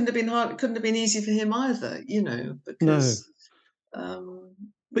work. But it couldn't have been hard, it couldn't have been easy for him either, No. because um,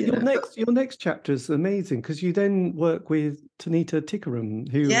 But you know, but your next chapter is amazing, because you then work with Tanita Tikaram,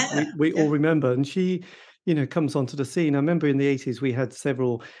 who yeah, we all yeah, remember, and she, comes onto the scene. I remember in the 80s we had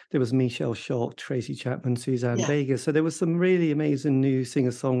several. There was Michelle Schock, Tracy Chapman, Suzanne yeah, Vega. So there was some really amazing new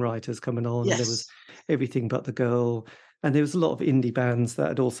singer-songwriters coming on, and there was yes. Everything But the Girl, and there was a lot of indie bands that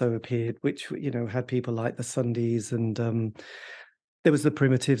had also appeared, which had people like the Sundays, and there was the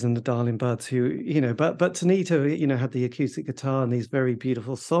Primitives and the Darling Buds, who, but Tanita, had the acoustic guitar and these very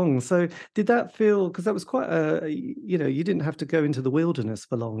beautiful songs. So did that feel, because that was quite you didn't have to go into the wilderness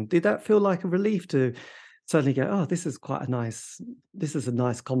for long. Did that feel like a relief to suddenly go, oh, this is a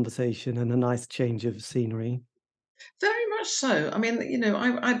nice conversation and a nice change of scenery? Very much so. I mean,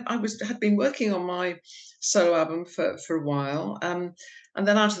 had been working on my solo album for a while, and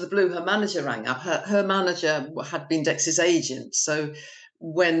then out of the blue, her manager rang up. Her manager had been Dex's agent, so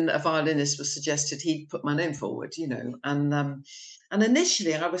when a violinist was suggested, he put my name forward, and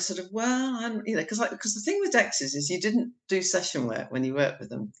initially I was sort of, well, I'm, because the thing with Dex's is you didn't do session work when you worked with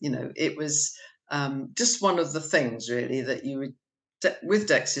them. It was just one of the things really that you would with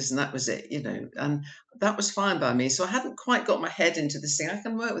Dexys, and that was it, and that was fine by me. So I hadn't quite got my head into this thing. I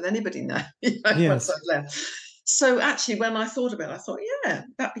can work with anybody now, once Yes. I've left. So actually, when I thought about it, I thought, yeah,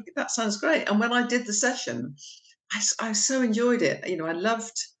 that sounds great. And when I did the session, I so enjoyed it. I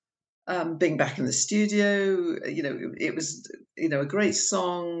loved being back in the studio. It was, a great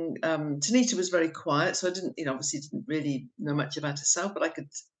song. Tanita was very quiet, so I didn't, obviously didn't really know much about herself, but I could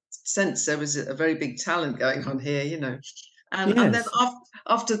sense there was a very big talent going on here, and then Yes.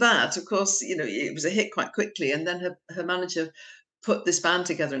 after that, of course, it was a hit quite quickly. And then her manager put this band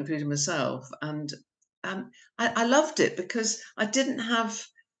together, including myself, and I loved it because I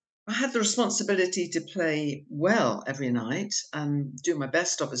had the responsibility to play well every night and do my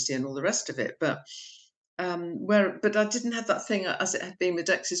best, obviously, and all the rest of it. But I didn't have that thing as it had been with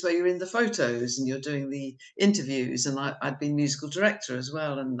Dexys, where you're in the photos and you're doing the interviews, and I'd been musical director as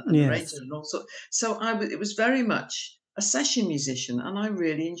well, and arranger Yes. and all sorts. So it was very much a session musician, and I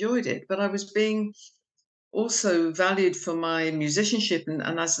really enjoyed it. But I was being also valued for my musicianship, and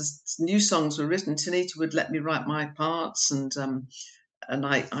as the new songs were written, Tanita would let me write my parts, and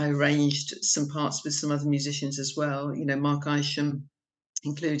I arranged some parts with some other musicians as well. Mark Isham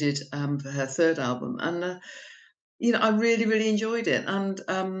included for her third album, and I really, really enjoyed it. And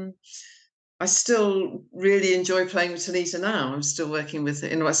I still really enjoy playing with Tanita now. I'm still working with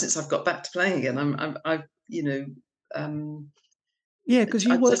her. Since I've got back to playing again, um, Yeah, because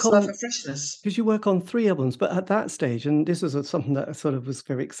I you work just love her on freshness. Because you work on 3 albums, but at that stage, and this was something that sort of was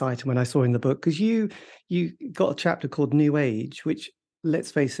very exciting when I saw in the book, because you got a chapter called New Age, which,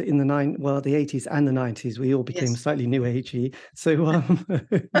 let's face it, in the 80s and the 90s, we all became Yes. slightly new agey. So, no,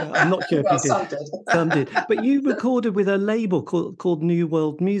 I'm not sure if Well, you did. some did. Some did. But you recorded with a label called New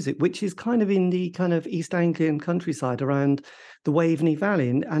World Music, which is kind of in the kind of East Anglian countryside around the Waveney Valley.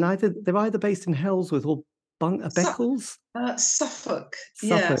 And they're either based in Hellsworth or Su- Beccles. Suffolk.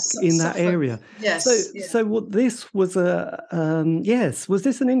 Yeah, Suffolk, in that Suffolk. area. So, Yes, yeah. so what this was yes, was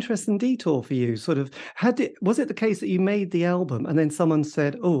this an interesting detour for you? Sort of, was it the case that you made the album and then someone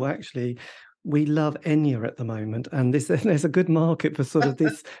said, "Oh, actually, we love Enya at the moment, and this there's a good market for sort of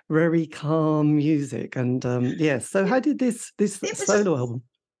this very calm music. And yes, so how did this It was a solo album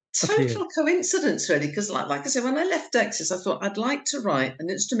appear? total coincidence, really, because like I said, when I left Dexys, I thought I'd like to write an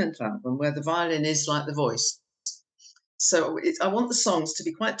instrumental album where the violin is like the voice. So I want the songs to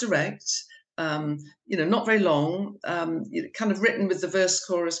be quite direct, not very long, kind of written with the verse,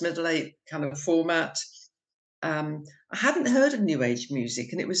 chorus, middle eight kind of format. I hadn't heard of New Age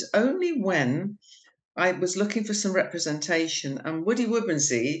music, and it was only when I was looking for some representation, and Woody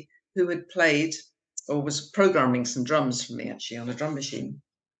Woodmansey, who had played or was programming some drums for me actually on a drum machine,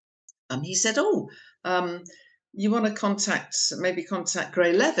 he said, "Oh, you want to maybe contact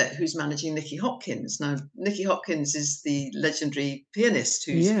Gray Levitt, who's managing Nicky Hopkins." Now, Nicky Hopkins is the legendary pianist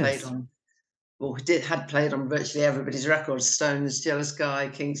who's played Yes, on, or had played on virtually everybody's records, Stones, Jealous Guy,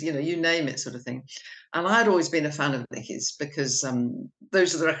 Kings, you name it, sort of thing. And I'd always been a fan of Nicky's because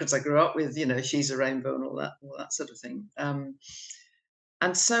those are the records I grew up with, She's a Rainbow and all that sort of thing.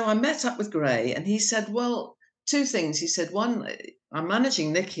 And so I met up with Gray, and he said, well, two things. He said, one, I'm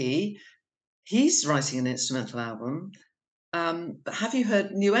managing Nicky. He's writing an instrumental album. But have you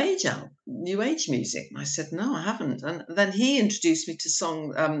heard New Age music? And I said, no, I haven't. And then he introduced me to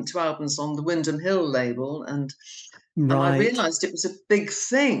albums on the Windham Hill label, and I right. realised it was a big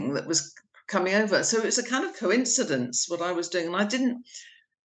thing that was coming over. So it was a kind of coincidence what I was doing, and I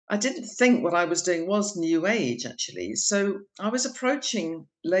didn't think what I was doing was New Age actually. So I was approaching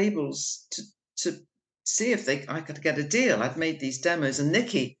labels to see if I could get a deal. I'd made these demos, and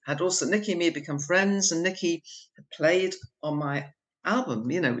Nicky and me had become friends, and Nicky had played on my album,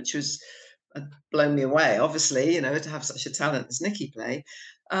 which was had blown me away, obviously, to have such a talent as Nicky play.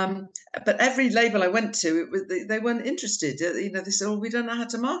 But every label I went to, they weren't interested. They said, "Oh, we don't know how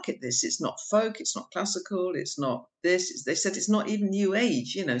to market this. It's not folk, it's not classical, it's not this." They said it's not even New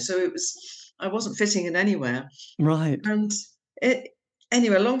Age, So I wasn't fitting in anywhere. Right. And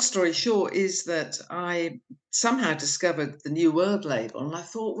anyway, long story short is that I somehow discovered the New World label, and I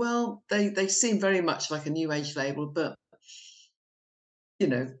thought, well, they seem very much like a New Age label, but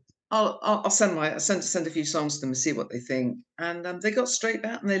I'll send a few songs to them and see what they think. And they got straight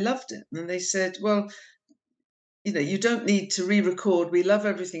back and they loved it. And they said, well, you don't need to re-record. We love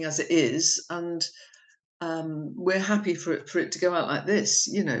everything as it is, and we're happy for it to go out like this.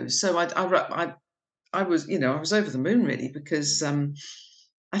 So I was over the moon really, because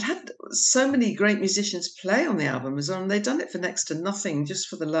I'd had so many great musicians play on the album as well, and they'd done it for next to nothing, just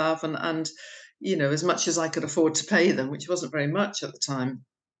for the love and as much as I could afford to pay them, which wasn't very much at the time.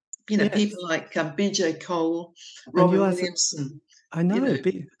 Yes. People like B.J. Cole, And you Robin are Williamson, I know,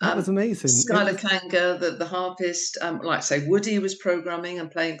 that was amazing. Skylar Kanga, the harpist, like I say, Woody was programming and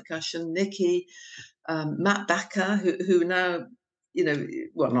playing percussion, Nicky, Matt Backer, who now,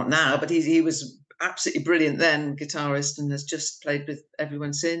 well, not now, but he was absolutely brilliant then, guitarist, and has just played with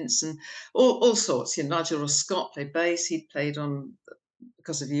everyone since, and all sorts. Nigel Ross Scott played bass. He'd played on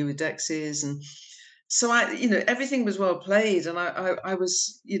Because of You with Dexys, and so everything was well played, and I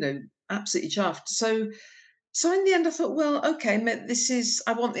was, absolutely chuffed. So in the end, I thought, well, okay,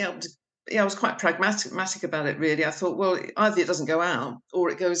 I want the album to. Yeah, I was quite pragmatic about it, really. I thought, well, either it doesn't go out or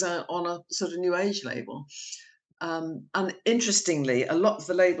it goes out on a sort of New Age label. And interestingly, a lot of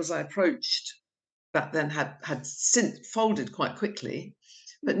the labels I approached back then had since folded quite quickly.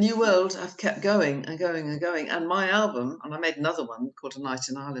 But New World have kept going and going and going. And my album, and I made another one called A Night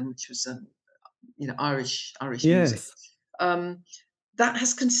in Ireland, which was Irish music. Yes. That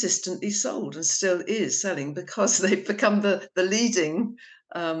has consistently sold and still is selling because they've become the leading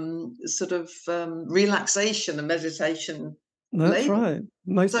sort of relaxation and meditation That's label. right.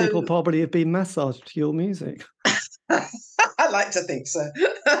 Most people probably have been massaged to your music. I like to think so.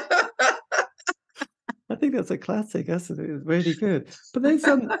 I think that's a classic, isn't it? It's really good. But there's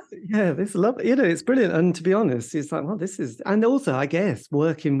this love, it's brilliant. And to be honest, it's like, well, this is, and also, I guess,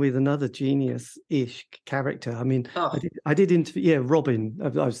 working with another genius-ish character. I mean, I did interview, Robin. I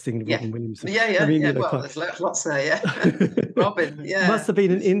was thinking of Robin Williams. I mean, well, there's lots there, yeah. Robin, yeah. Must have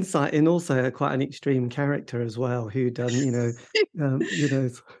been an insight in also quite an extreme character as well, who done, He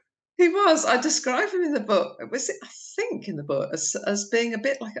was. I describe him in the book. I think in the book as being a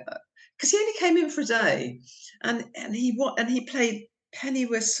bit like because he only came in for a day, and he played penny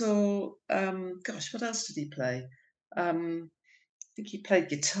whistle. Gosh, what else did he play? I think he played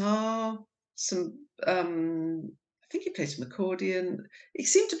guitar. I think he played some accordion. He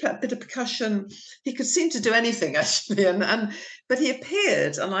seemed to play a bit of percussion. He could seem to do anything actually, but he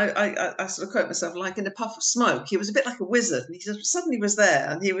appeared, and I sort of quote myself, like in a puff of smoke. He was a bit like a wizard, and he just suddenly was there,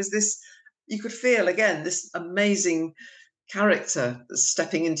 and he was this. You could feel again this amazing character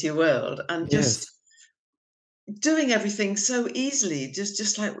stepping into your world and just Yes. doing everything so easily,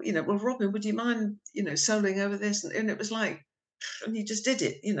 just like, well, Robin, would you mind, soloing over this? And it was like, and he just did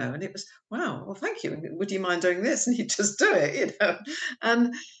it, and it was, wow, well, thank you. And would you mind doing this? And he just do it,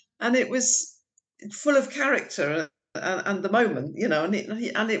 and it was full of character and the moment, and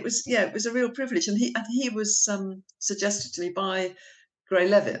it was, yeah, it was a real privilege. And he was suggested to me by Gray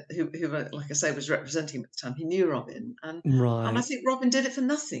Levitt, who, like I say, was representing him at the time. He knew Robin, and I Right. think Robin did it for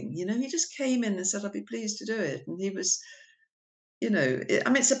nothing. He just came in and said, "I'd be pleased to do it," and he was, I mean,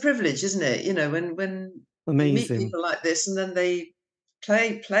 it's a privilege, isn't it? When you meet Amazing. people like this, and then they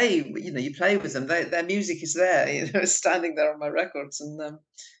play. You play with them. Their music is there. Standing there on my records, and Well,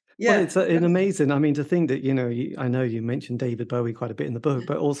 yeah, it's an amazing. I mean, to think that I know you mentioned David Bowie quite a bit in the book,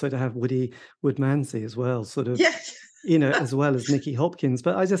 but also to have Woody Woodmansey as well, sort of, yeah. as well as Nicky Hopkins.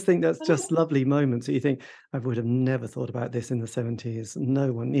 But I just think that's just lovely moments that you think I would have never thought about this in the 70s.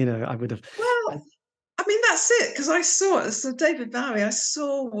 No one, I would have. I, Well, I mean, that's it, because I saw it. So David Bowie, I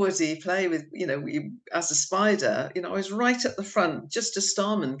saw Woody play with, as a Spider. I was right at the front, just as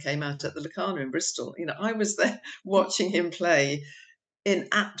Starman came out at the Locarno in Bristol. I was there watching him play in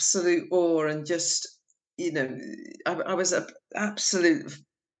absolute awe and just, you know, I was a absolute,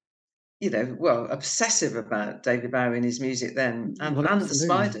 well, obsessive about David Bowie and his music then, and well, the absolutely.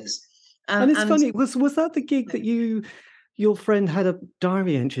 Spiders, And and it's funny. Was that the gig that your friend had a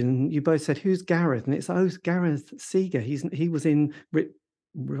diary entry, and you both said, "Who's Gareth?" And it's, "Oh, it's Gareth Seeger. He was in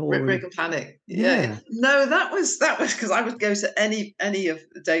Roaring." Rip and Panic. Yeah, yeah. Yeah. No, that was because I would go to any of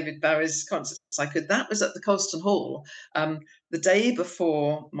David Bowie's concerts I could. That was at the Colston Hall, the day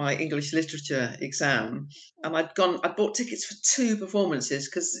before my English literature exam, and I bought tickets for two performances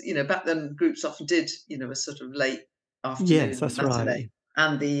because back then groups often did a sort of late Yes, afternoon that's right. matinee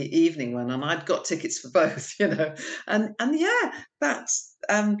and the evening one, and I'd got tickets for both, and yeah, that's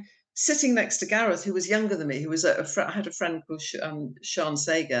sitting next to Gareth, who was younger than me, who was I had a friend called Sean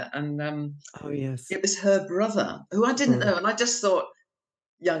Sager, and Oh yes, it was her brother, who I didn't brother. know, and I just thought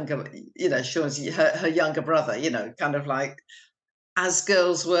younger, Sean's her younger brother, kind of like as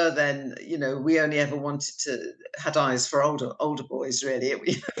girls were then, we only ever wanted to had eyes for older boys, really.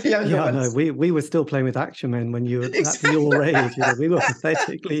 Younger Yeah, I know. ones. We were still playing with Action Men when you were at Exactly. your age. We were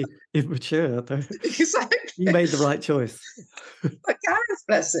pathetically immature. Though. You Exactly. made the right choice. But Gareth,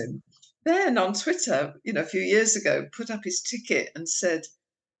 bless him, then on Twitter, a few years ago, put up his ticket and said,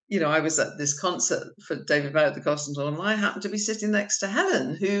 I was at this concert for David Bowie at the Colston Hall, and I happened to be sitting next to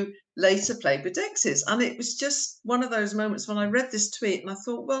Helen, who later played with Dexys. And it was just one of those moments when I read this tweet and I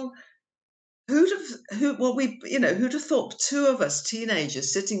thought, well, who'd have thought two of us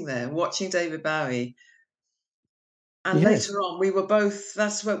teenagers sitting there watching David Bowie, and Yes. later on we were both,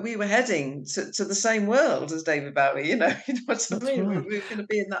 that's where we were heading to the same world as David Bowie, you know what I That's mean? right. We were going to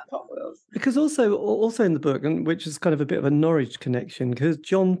be in that pop world. Because also in the book, and which is kind of a bit of a Norwich connection, because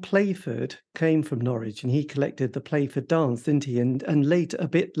John Playford came from Norwich and he collected the Playford dance, didn't he? And later, a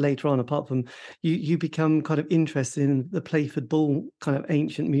bit later on, apart from you become kind of interested in the Playford Ball kind of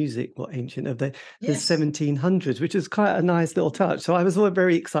ancient music, or ancient of the Yes. 1700s, which is quite a nice little touch. So I was always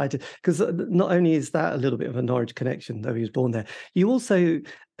very excited because not only is that a little bit of a Norwich connection, though he was born there, you also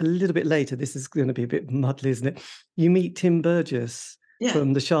a little bit later, this is going to be a bit muddly, isn't it? You meet Tim Burgess Yeah.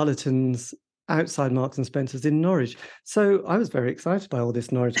 from the Charlatans outside Marks and Spencer's in Norwich. So I was very excited by all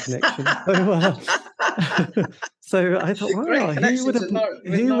this Norwich connection. So I thought, Great wow, connection to with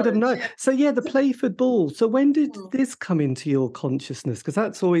who would have Norwich. known? Yeah. So yeah, the Playford Ball. So when did Mm. this come into your consciousness? Because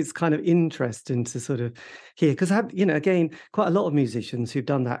that's always kind of interesting to sort of hear. Because again, quite a lot of musicians who've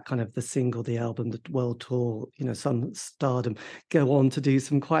done that kind of the single, the album, the world tour, some stardom, go on to do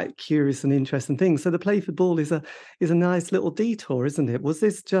some quite curious and interesting things. So the Playford Ball is a nice little detour, isn't it? Was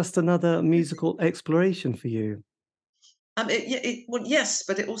this just another musical exploration for you? Well, yes,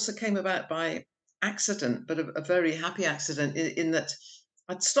 but it also came about by accident, but a very happy accident in that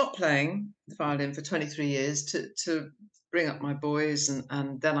I'd stopped playing the violin for 23 years to bring up my boys,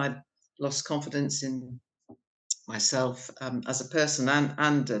 and then I lost confidence in myself as a person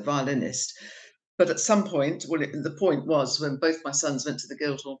and a violinist. But at some point, well, the point was when both my sons went to the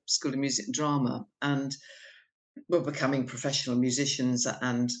Guildhall School of Music and Drama and were becoming professional musicians,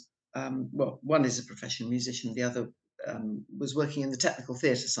 and well, one is a professional musician, the other was working in the technical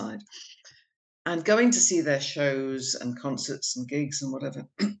theatre side, and going to see their shows and concerts and gigs and whatever.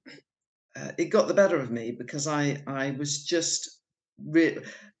 It got the better of me because I was just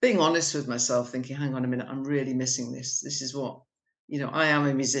being honest with myself, thinking, hang on a minute, I'm really missing this. This is what, I am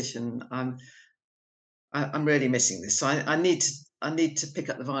a musician. I'm really missing this. So I need to I need to pick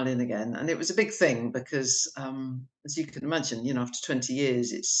up the violin again. And it was a big thing because, as you can imagine, after 20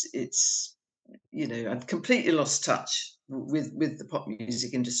 years, it's I'd completely lost touch with the pop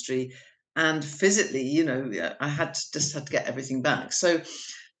music industry, and physically, I had to get everything back. So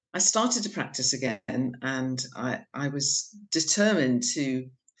I started to practice again, and I was determined to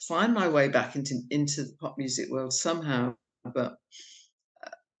find my way back into the pop music world somehow, but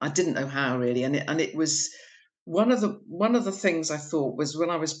I didn't know how really, and it was one of the things I thought was when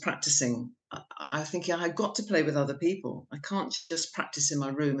I was practicing, I think I got to play with other people. I can't just practice in my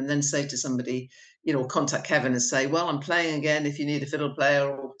room and then say to somebody, or contact Kevin and say, "Well, I'm playing again. If you need a fiddle player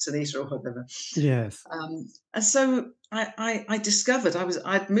or Tanita or whatever." Yes. And so I discovered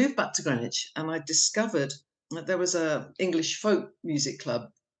I'd moved back to Greenwich, and I discovered that there was a English folk music club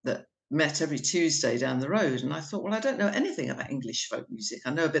that met every Tuesday down the road. And I thought, well, I don't know anything about English folk music.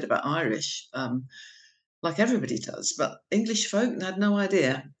 I know a bit about Irish, like everybody does, but English folk, I had no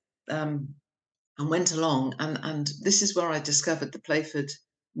idea. And went along, and this is where I discovered the Playford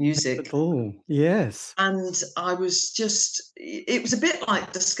The music. ball. Yes. And I was it was a bit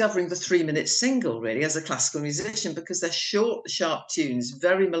like discovering the 3-minute single, really, as a classical musician, because they're short, sharp tunes,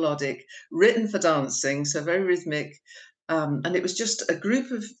 very melodic, written for dancing, so very rhythmic. And it was just a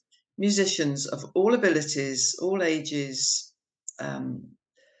group of musicians of all abilities, all ages, um,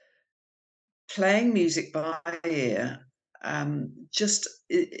 playing music by ear, just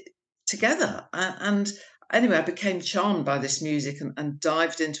together. And anyway, I became charmed by this music, and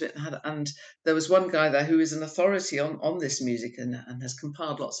dived into it. And there was one guy there who is an authority on this music, and has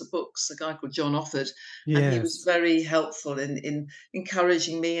compiled lots of books, a guy called John Offord. And he was Yes. very helpful in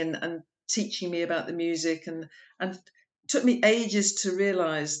encouraging me and teaching me about the music. And it took me ages to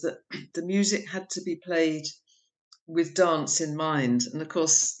realize that the music had to be played with dance in mind. And of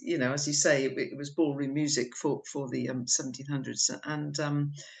course, as you say, it was ballroom music for the 1700s.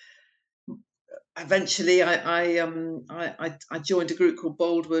 And eventually, I joined a group called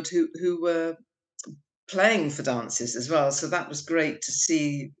Boldwood, who were playing for dances as well. So that was great to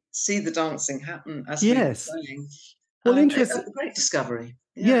see the dancing happen as we were Yes. playing. Well, A great discovery.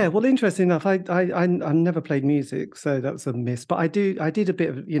 yeah, Yeah. well, interesting enough, I never played music, so that was a miss. But I did a bit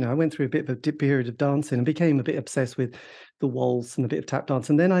of, I went through a bit of a period of dancing and became a bit obsessed with the waltz and a bit of tap dance.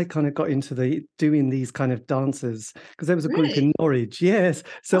 And then I kind of got into doing these kind of dances because there was a group Really? in Norwich. Yes.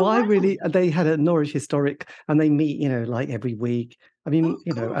 So Oh, wow. they had a Norwich Historic, and they meet, like every week. I Oh, mean,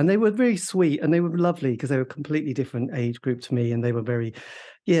 cool. and they were very sweet, and they were lovely because they were a completely different age group to me, and they were very,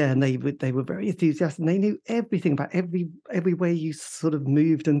 yeah, and they were very enthusiastic, and they knew everything about every way you sort of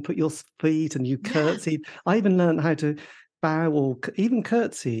moved and put your feet, and you Yeah. curtsied. I even learned how to bow or even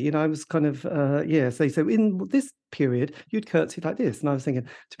curtsy. I was kind of yeah. So in this period, you'd curtsy like this, and I was thinking,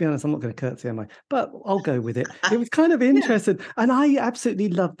 to be honest, I'm not going to curtsy, am I? But I'll go with it. It was kind of Yeah. interesting, and I absolutely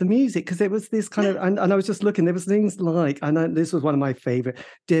loved the music because there was this kind Yeah. of, and I was just looking. There was things like, I know this was one of my favorite.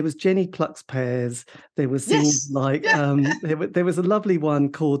 There was Jenny Plucks Pears. There was things Yes. like Yeah. there was a lovely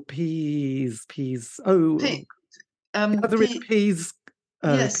one called Peas. Oh, P, Gathering P, Peas,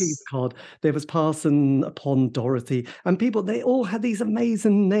 Peas yes. Cod. There was Parson upon Dorothy, and people, they all had these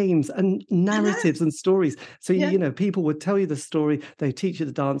amazing names and I know. narratives and stories. So, Yeah. people would tell you the story, they teach you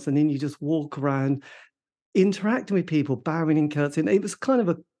the dance, and then you just walk around interacting with people, bowing and curtsying. It was kind of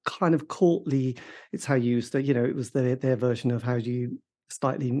a kind of courtly, it's how you used to, it was their version of how you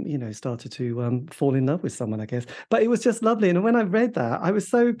slightly, started to fall in love with someone, I guess. But it was just lovely. And when I read that, I was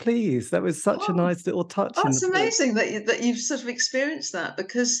so pleased. That was such a Oh, nice little touch in the that's book. amazing that you've sort of experienced that,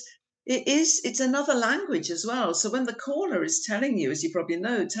 because it's another language as well. So when the caller is telling you, as you probably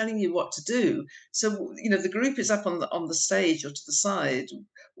know, telling you what to do, so the group is up on the stage or to the side,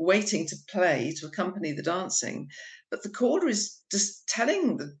 waiting to play to accompany the dancing, but the caller is just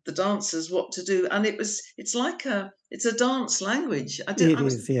telling the dancers what to do, and it's a dance language. It I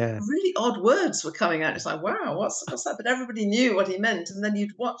was is, yeah. really odd words were coming out. It's like, wow, what's that? But everybody knew what he meant, and then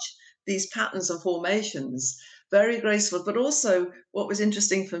you'd watch these patterns and formations, very graceful. But also, what was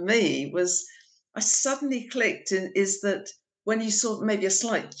interesting for me was I suddenly clicked in is that when you saw maybe a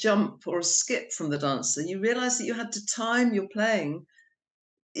slight jump or a skip from the dancer, you realized that you had to time your playing.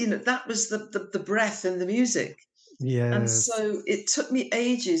 That was the breath in the music. And Yes. so it took me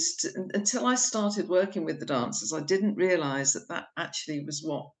ages until I started working with the dancers. I didn't realize that actually was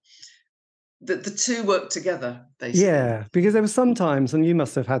what the two work together, basically. Yeah, because there were some times, and you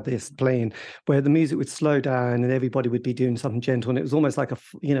must have had this playing, where the music would slow down and everybody would be doing something gentle, and it was almost like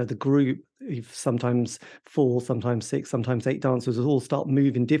the group, if sometimes 4, sometimes 6, sometimes 8 dancers would all start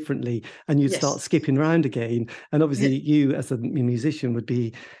moving differently, and you'd start Yes. skipping around again. And obviously, you as a musician would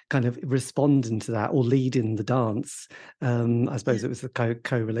be kind of responding to that or leading the dance. I suppose it was a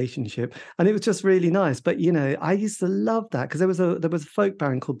co-relationship, and it was just really nice. But I used to love that because there was a folk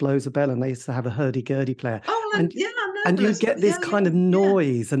band called Blows a Bell, and they used to have a hurdy-gurdy player. Oh, And yeah, I know and you Blows a get Bell. this Yeah, kind of yeah.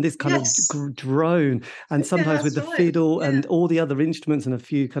 noise and this kind of Yes. drone, and sometimes with the that's right. fiddle Yeah. and all the other instruments and a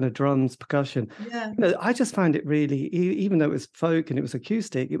few kind of drums, percussion. Yeah. I just found it really, even though it was folk and it was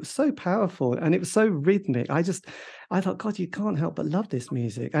acoustic, it was so powerful and it was so rhythmic. I thought, God, you can't help but love this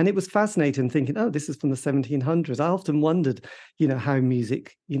music. And it was fascinating thinking, oh, this is from the 1700s. I often wondered, how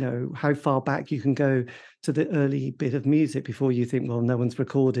music, how far back you can go to the early bit of music before you think, well, no one's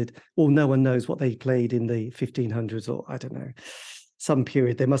recorded or no one knows what they played in the 1500s, or I don't know, some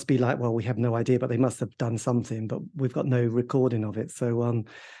period. There must be like, well, we have no idea, but they must have done something, but we've got no recording of it. So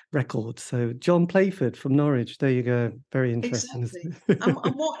records. So John Playford from Norwich. There you go. Very interesting. Exactly.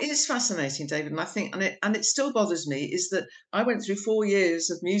 And what is fascinating, David, and I think, and it still bothers me, is that I went through 4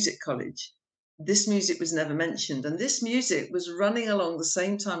 years of music college. This music was never mentioned, and this music was running along the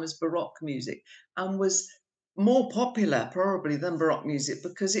same time as Baroque music, and was more popular probably than Baroque music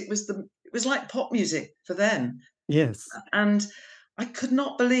because it was like pop music for them. Yes. And I could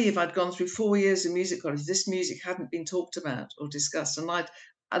not believe I'd gone through 4 years of music college. This music hadn't been talked about or discussed, and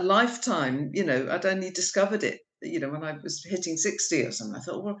a lifetime, I'd only discovered it, when I was hitting 60 or something. I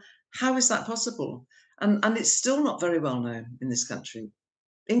thought, well, how is that possible? And it's still not very well known in this country.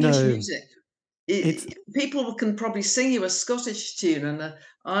 English No, music. it's People can probably sing you a Scottish tune and an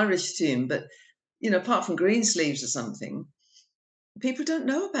Irish tune, but apart from Greensleeves or something, people don't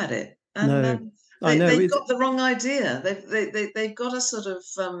know about it. And no, I know they've it's got the wrong idea. They've got a sort of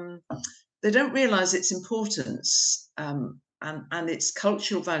they don't realise its importance, and its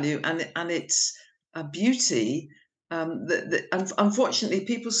cultural value and its beauty. Unfortunately,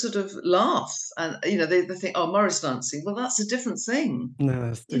 people sort of laugh, and they think, "Oh, Morris dancing." Well, that's a different thing, no,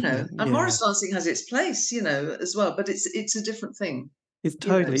 it's different. And Yeah. Morris dancing has its place, as well, but it's a different thing, It's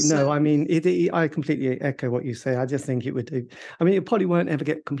totally So no. I mean, I completely echo what you say. I just think it would do. I mean, it probably won't ever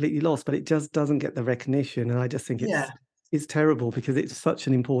get completely lost, but it just doesn't get the recognition, and I just think yeah, it's terrible because it's such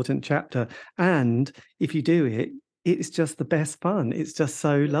an important chapter. And if you do it, it's just the best fun. It's just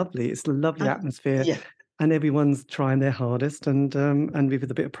so lovely. It's a lovely and, atmosphere, yeah. and everyone's trying their hardest. And with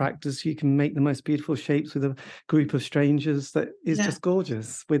a bit of practice, you can make the most beautiful shapes with a group of strangers. That is Yeah. just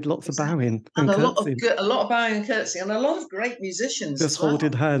gorgeous, with lots of Exactly. bowing And and a lot of curtsying. a lot of bowing and curtsy, and a lot of great musicians Just as well.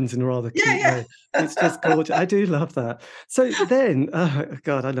 holding hands in a rather Yeah, cute way. It's yeah. just gorgeous. I do love that. So then,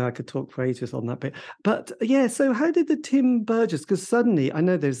 God, I know I could talk for ages on that bit. But yeah, so how did the Tim Burgess, because suddenly I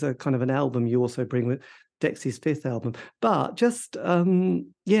know there's a kind of an album you also bring with Dexy's 5th album, but just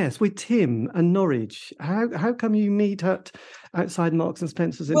yes, with Tim and Norwich, how come you meet outside Marks and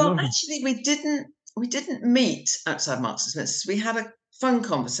Spencer's in Well, Norwich? actually, we didn't meet outside Marks and Spencer's. We had a phone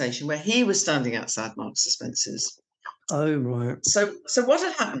conversation where he was standing outside Marks and Spencer's. Oh right. So what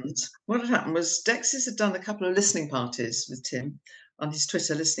had happened? What had happened was Dexys had done a couple of listening parties with Tim on his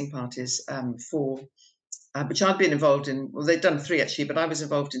Twitter listening parties for which I'd been involved in. Well, they'd done 3 actually, but I was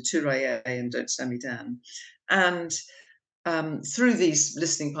involved in Touré and Don't Stand Me Down. And through these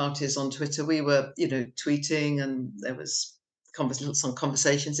listening parties on Twitter, we were, tweeting, and there was some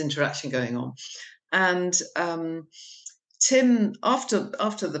conversations, interaction going on. And Tim, after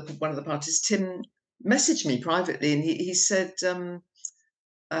one of the parties, Tim messaged me privately, and he said,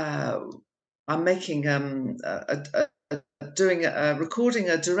 "I'm making recording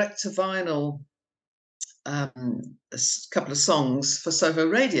a direct to vinyl." A couple of songs for Soho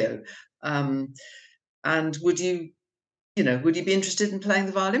Radio, and would you be interested in playing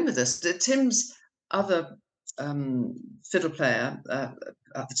the violin with us? Tim's other fiddle player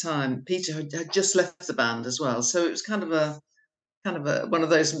at the time, Peter, had just left the band as well, so it was kind of a one of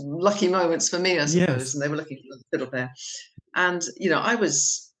those lucky moments for me, I suppose. Yes. And they were looking for a fiddle player, and I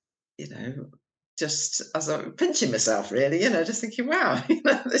was, just as I was pinching myself, really, just thinking, wow,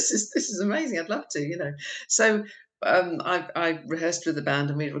 this is amazing. I'd love to, So I rehearsed with the band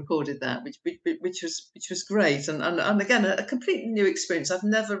and we recorded that, which was great, and again a completely new experience. I've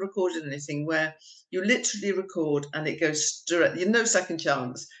never recorded anything where you literally record and it goes directly, no second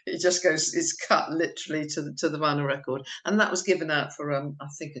chance. It just goes, it's cut literally to the vinyl record, and that was given out for I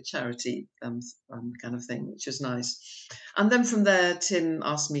think a charity kind of thing, which was nice. And then from there, Tim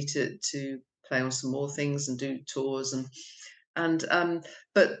asked me to play on some more things and do tours,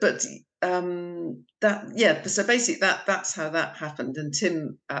 but so basically that's how that happened. And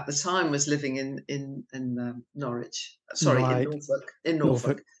Tim at the time was living in Norwich, sorry, in Right. Norfolk,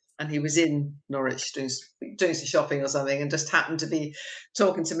 Norfolk. and he was in Norwich doing some shopping or something, and just happened to be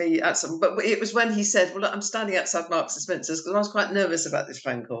talking to me at some. But it was when he said, "Well, look, I'm standing outside Marks and Spencer's," because I was quite nervous about this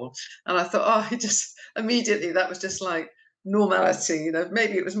phone call, and I thought, oh, he just immediately that was just like normality,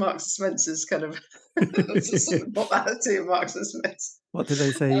 maybe it was Marks and Spencer's kind of sort of normality of Marks and Spencer. What did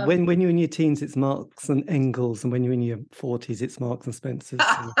they say? Um, When you're in your teens, it's Marks and Engels, and when you're in your 40s, it's Marks and Spencers.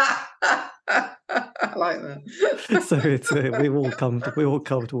 So, I like that. so it's we're all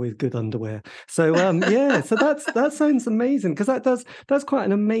comfortable with good underwear. So yeah, so that sounds amazing, because that's quite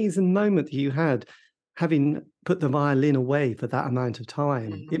an amazing moment that you had, having put the violin away for that amount of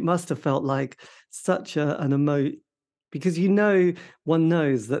time. It Mhm. must have felt like such because one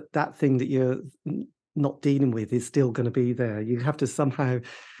knows that thing that you're not dealing with is still going to be there. You have to somehow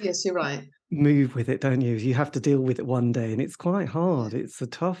Yes, you're right. move with it, don't you? You have to deal with it one day, and it's quite Yeah, hard. It's a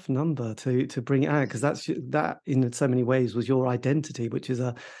tough number to bring it out, because yeah, that in so many ways was your identity, which is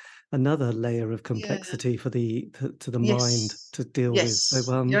another layer of yeah. complexity for to the mind Yes, to deal with. So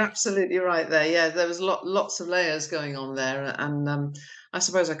yes, you're absolutely right there. Yeah, there was lots of layers going on there, and I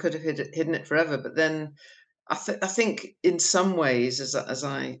suppose I could have hidden it forever. But then I think in some ways, as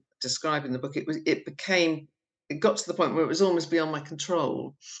I describe in the book, it got to the point where it was almost beyond my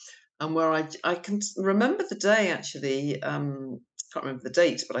control, and where I can remember the day actually. Can't remember the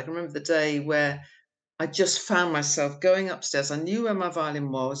date, but I can remember the day where I just found myself going upstairs. I knew where my violin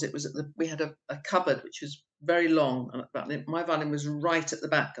was. It was we had a cupboard which was very long, and my violin was right at the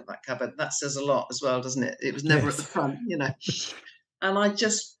back of that cupboard. That says a lot as well, doesn't it? It was never at the yes, front. And I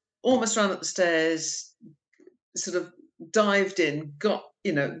just almost ran up the stairs, sort of dived in, got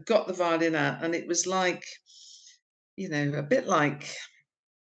the violin out, and it was like, a bit like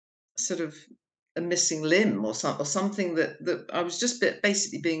sort of a missing limb or something that I was just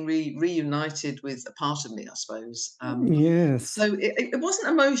basically being reunited with a part of me, I suppose. yes, So it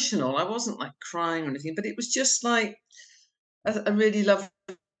wasn't emotional. I wasn't like crying or anything, but it was just like a really lovely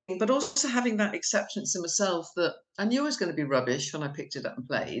thing, but also having that acceptance in myself that I knew I was going to be rubbish when I picked it up and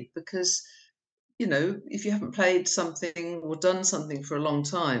played, because if you haven't played something or done something for a long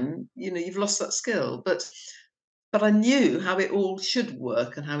time, you've lost that skill. But I knew how it all should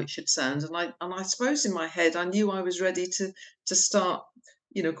work and how it should sound, and I suppose in my head I knew I was ready to start,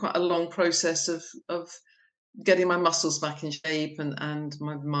 quite a long process of getting my muscles back in shape and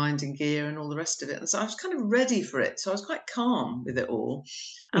my mind in gear and all the rest of it. And so I was kind of ready for it. So I was quite calm with it all,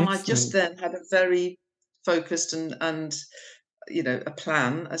 and I just excellent. then had a very focused and a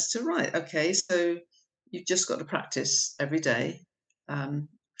plan as to, right, okay, so you've just got to practice every day,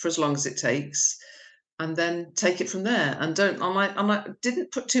 for as long as it takes, and then take it from there. And don't and I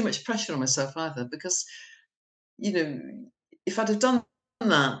didn't put too much pressure on myself either, because you know if I'd have done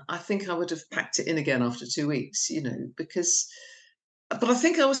that, I think I would have packed it in again after 2 weeks. Because but I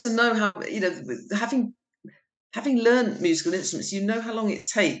think I also know how, having learned musical instruments, you know how long it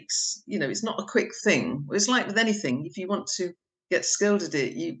takes. It's not a quick thing. It's like with anything. If you want to get skilled at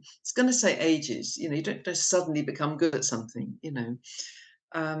it, it's going to take ages. You don't just suddenly become good at something.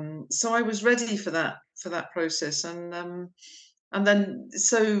 So I was ready for that process, and then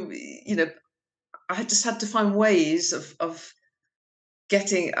so I just had to find ways of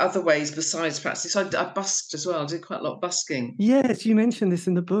getting other ways besides practice. So I busked as well. I did quite a lot of busking. Yes, you mentioned this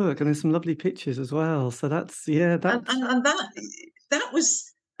in the book, and there's some lovely pictures as well. So And that's and and that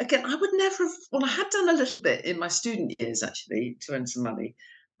was, again, I would never have, well, I had done a little bit in my student years actually to earn some money,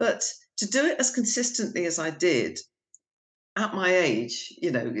 but to do it as consistently as I did at my age,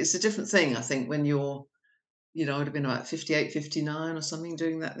 it's a different thing, I think, when you're, I would have been about 58, 59 or something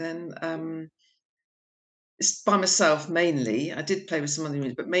doing that then. It's by myself mainly. I did play with some other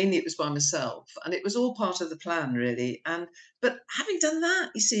music, but mainly it was by myself, and it was all part of the plan really. But having done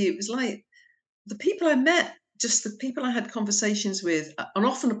that, you see, it was like the people I met, just the people I had conversations with, and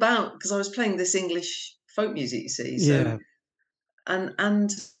often about, because I was playing this English folk music, you see. So yeah,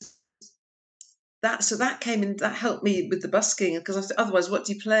 and that came in, that helped me with the busking, because otherwise, what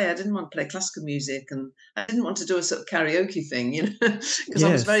do you play? I didn't want to play classical music, and I didn't want to do a sort of karaoke thing, because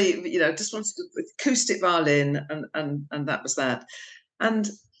I was yes. very, just wanted acoustic violin, and that was that. And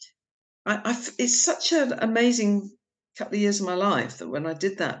it's such an amazing couple of years of my life that when I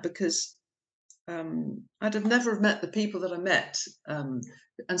did that, because I'd have never have met the people that I met, and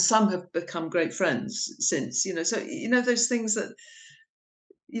some have become great friends since. So those things that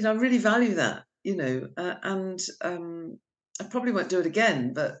I really value that. And I probably won't do it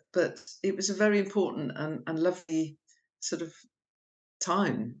again, but it was a very important and lovely sort of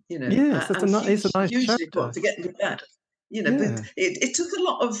time, Yes, it's and it's a nice hugely chapter. important to get me back. But Yeah. it took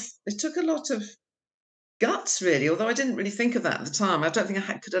a lot of guts, really. Although I didn't really think of that at the time. I don't think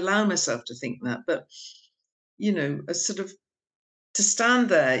could allow myself to think that. But a sort of to stand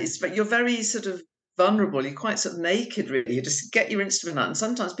there is, but you're very sort of vulnerable. You're quite sort of naked, really. You just get your instrument out, and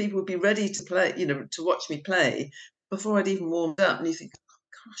sometimes people would be ready to play, to watch me play before I'd even warmed up, and you think,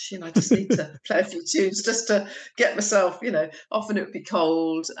 oh, gosh, I just need to play a few tunes just to get myself. Often it would be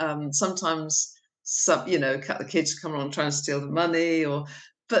cold. Sometimes a couple of kids would come along trying to steal the money,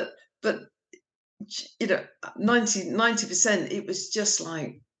 but but you know, 90% it was just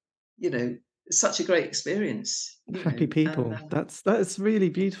like, you know, such a great experience, Happy and, people. That's really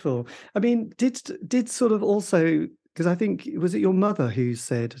beautiful. I mean, did sort of also, because I think, was it your mother who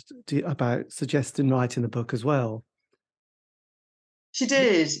said about suggesting writing a book as well? she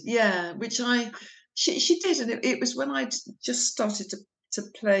did, yeah, she did, and it was when I'd just started to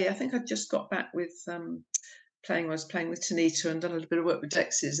play. I think I'd just got back with, I was playing with Tanita and done a little bit of work with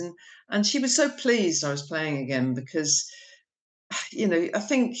Dexys, and she was so pleased I was playing again because, I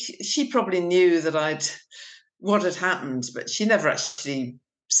think she probably knew that what had happened, but she never actually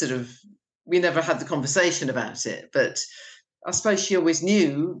sort of we never had the conversation about it. But I suppose she always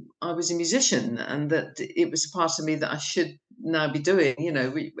knew I was a musician and that it was a part of me that I should now be doing,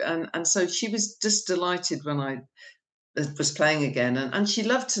 and so she was just delighted when I was playing again, and she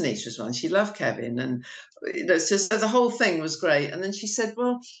loved Tanisha as well, and she loved Kevin, and so the whole thing was great. And then she said,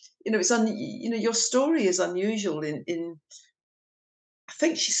 "Well, your story is unusual in." I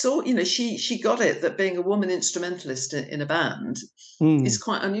think she saw, she got it that being a woman instrumentalist in a band is Mm.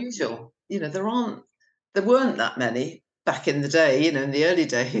 quite unusual. There weren't that many back in the day, in the early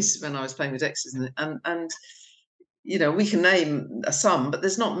days when I was playing with Dexys, and we can name some, but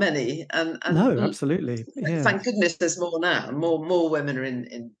there's not many. And No, absolutely. Yeah. thank goodness there's more now. More women are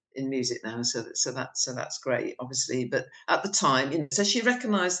in music now, so that's great, obviously. But at the time, so she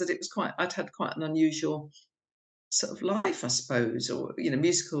recognised that I'd had quite an unusual sort of life, I suppose, or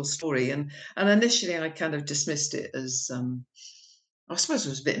musical story. And initially, I kind of dismissed it as I suppose I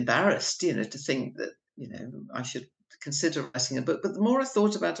was a bit embarrassed, to think that I should consider writing a book. But the more I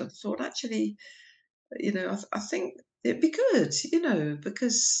thought about it, I thought actually, I think it'd be good,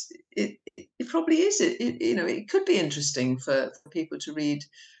 because it probably is. It could be interesting for people to read.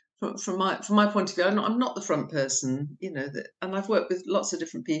 From my point of view, I'm not the front person, and I've worked with lots of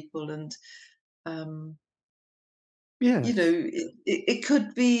different people, and um, Yes. it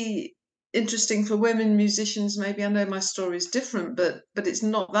could be interesting for women musicians. Maybe I know my story is different, but it's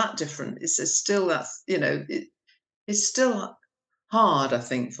not that different. It's still that it's still hard, I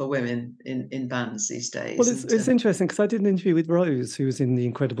think, for women in bands these Well, days. And it's interesting because I did an interview with Rose, who was in the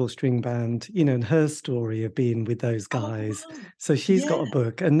Incredible String Band, and her story of being with those oh guys. wow, So she's yeah, got a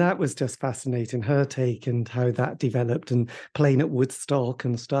book, and that was just fascinating, her take and how that developed, and playing at Woodstock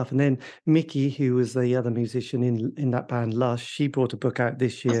and stuff. And then Mickey, who was the other musician in that band Lush, she brought a book out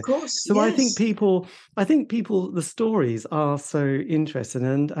this of year. course, So yes, the stories are so interesting,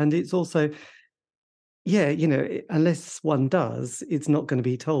 and it's also, yeah, unless one does, it's not going to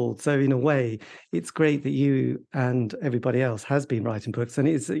be told. So in a way, it's great that you and everybody else has been writing books, and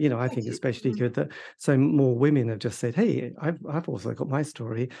it's, I thank think you. especially Mm. good that so more women have just said, "Hey, I've also got my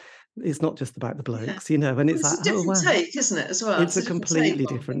story. It's not just about the Yeah, blokes," and well, it's it's like, a "Oh different wow." take, isn't it? As well, It's it's a a different take completely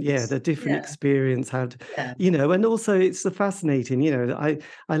on different, yeah, things. the different Yeah, experience had, yeah, and also it's the fascinating,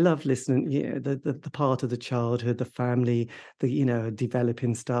 I love listening, the part of the childhood, the family,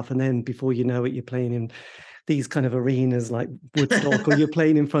 developing stuff, and then before you know it, you're playing in these kind of arenas like Woodstock, or you're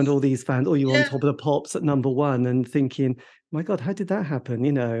playing in front of all these fans, or you're on yeah, top of the pops at number one and thinking, "My God, how did that happen?"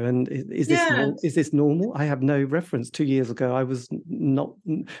 And yeah. is this normal? I have no reference. 2 years ago, I was not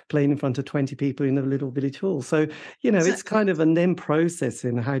playing in front of 20 people in a little village hall. So, it's Exactly. kind of, and then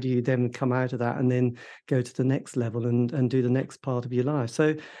processing, how do you then come out of that and then go to the next level and do the next part of your life?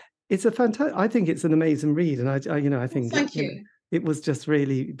 So it's a fantastic. I think it's an amazing read, and I Well, think thank you. it was just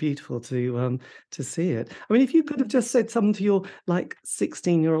really beautiful to see it. I mean, if you could have just said something to your, like,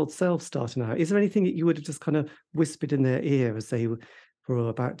 16-year-old self starting out, is there anything that you would have just kind of whispered in their ear as they were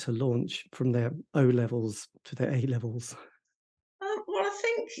about to launch from their O levels to their A levels? Well, I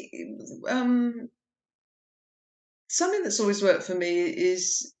think something that's always worked for me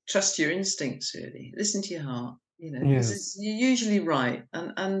is trust your instincts. Really, listen to your heart. Because Yes. you're usually right,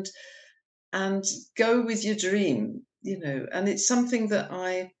 and go with your dream. And it's something that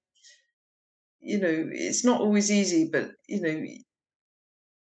it's not always easy, but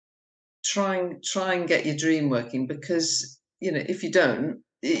try and get your dream working, because if you don't,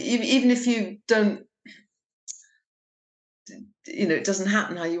 even if you don't it doesn't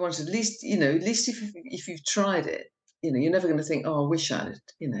happen how you wanted. At least if you've tried it, you're never going to think, oh, I wish I'd.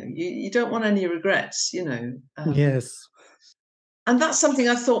 You don't want any regrets. Yes. And that's something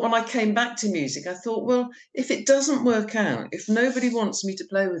I thought when I came back to music. I thought, well, if it doesn't work out, if nobody wants me to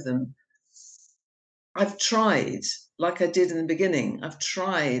play with them, I've tried, like I did in the beginning. I've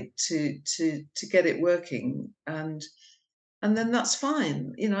tried to get it working, and then that's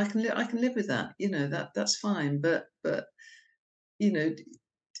fine. I can live with that. That's fine. But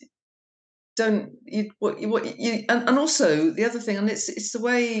don't and also the other thing, and it's the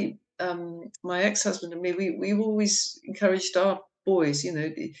way my ex-husband and me, we've always encouraged our boys,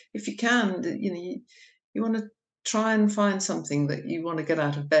 if you can, you want to try and find something that you want to get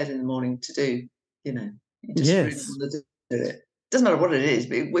out of bed in the morning to do. You just really Yes. want to do it. Doesn't matter what it is,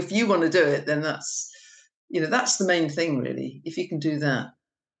 but if you want to do it, then that's the main thing, really. If you can do that,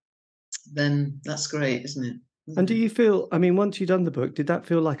 then that's great, isn't it? And do you feel, I mean, once you'd done the book, did that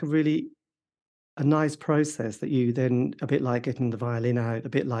feel like a nice process that you then, a bit like getting the violin out, a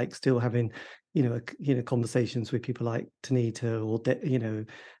bit like still having, conversations with people like Tanita or,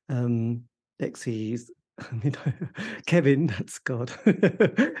 Dexys, Kevin, that's God.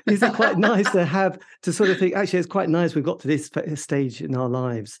 Is it quite nice to sort of think, actually, it's quite nice we've got to this stage in our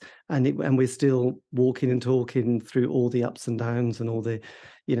lives and we're still walking and talking through all the ups and downs and all the,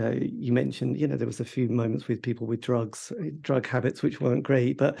 you mentioned, there was a few moments with people with drug habits, which weren't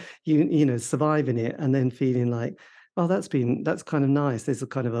great, but surviving it and then feeling like, oh, that's kind of nice. There's a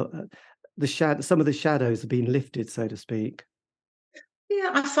kind of some of the shadows have been lifted, so to speak.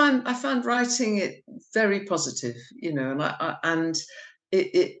 Yeah, I found writing it very positive, and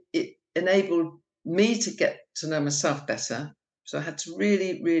it enabled me to get to know myself better. So I had to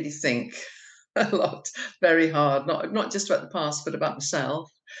really, really think a lot, very hard, not just about the past, but about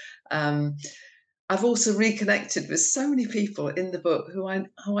myself. I've also reconnected with so many people in the book who I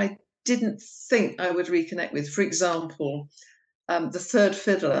didn't think I would reconnect with. For example, the third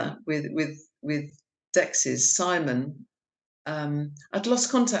fiddler with Dexys, Simon. I'd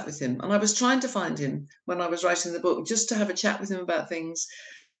lost contact with him, and I was trying to find him when I was writing the book, just to have a chat with him about things.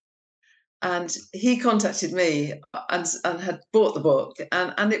 And he contacted me and had bought the book,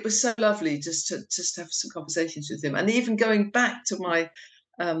 and it was so lovely just to have some conversations with him. And even going back to my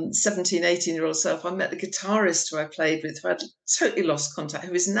 17, 18-year-old self, I met the guitarist who I played with, who I'd totally lost contact,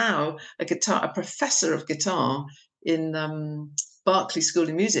 who is now a professor of guitar in Berklee School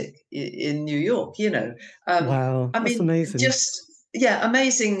of Music in New York. Wow, that's amazing. Just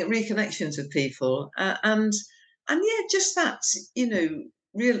amazing reconnections with people, and just that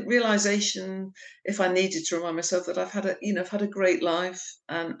realization. If I needed to remind myself that I've had a great life,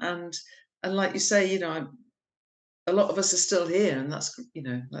 and like you say, a lot of us are still here, and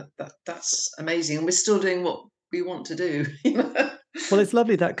that's amazing, and we're still doing what we want to do. Well, it's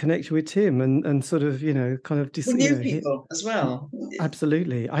lovely, that connection with Tim and sort of, kind of with new people as well.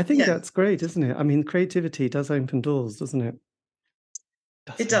 Absolutely. I think that's great, isn't it? I mean, creativity does open doors, doesn't it?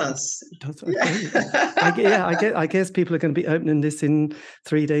 It does. It does. I guess people are going to be opening this in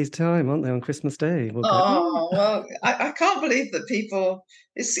 3 days' time, aren't they, on Christmas Day? We'll go, well, I can't believe that people.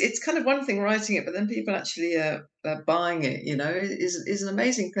 It's kind of one thing writing it, but then people actually buying it. Is an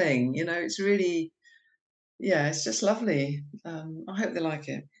amazing thing. It's really, it's just lovely. I hope they like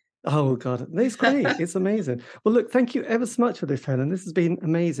it. Oh, God, it's great. It's amazing. Well, look, thank you ever so much for this, Helen. This has been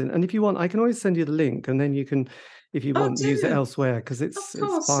amazing. And if you want, I can always send you the link, and then you can, if you want, use it elsewhere, because it's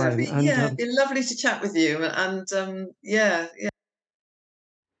fine. It'd be lovely to chat with you. And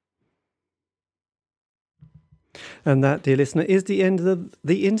And that, dear listener, is the end of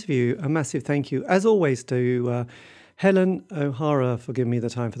the interview. A massive thank you, as always, to Helen O'Hara for giving me the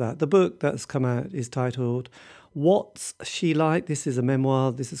time for that. The book that's come out is titled What's She Like? This is a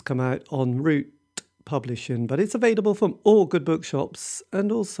memoir. This has come out on Root Publishing, but it's available from all good bookshops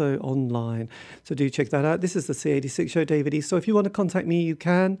and also online. So do check that out. This is the C86 Show, David East. So if you want to contact me, you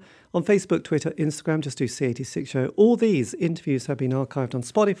can on Facebook, Twitter, Instagram. Just do C86 Show. All these interviews have been archived on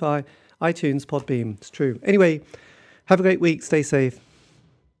Spotify, iTunes, Podbean. It's true. Anyway, have a great week. Stay safe.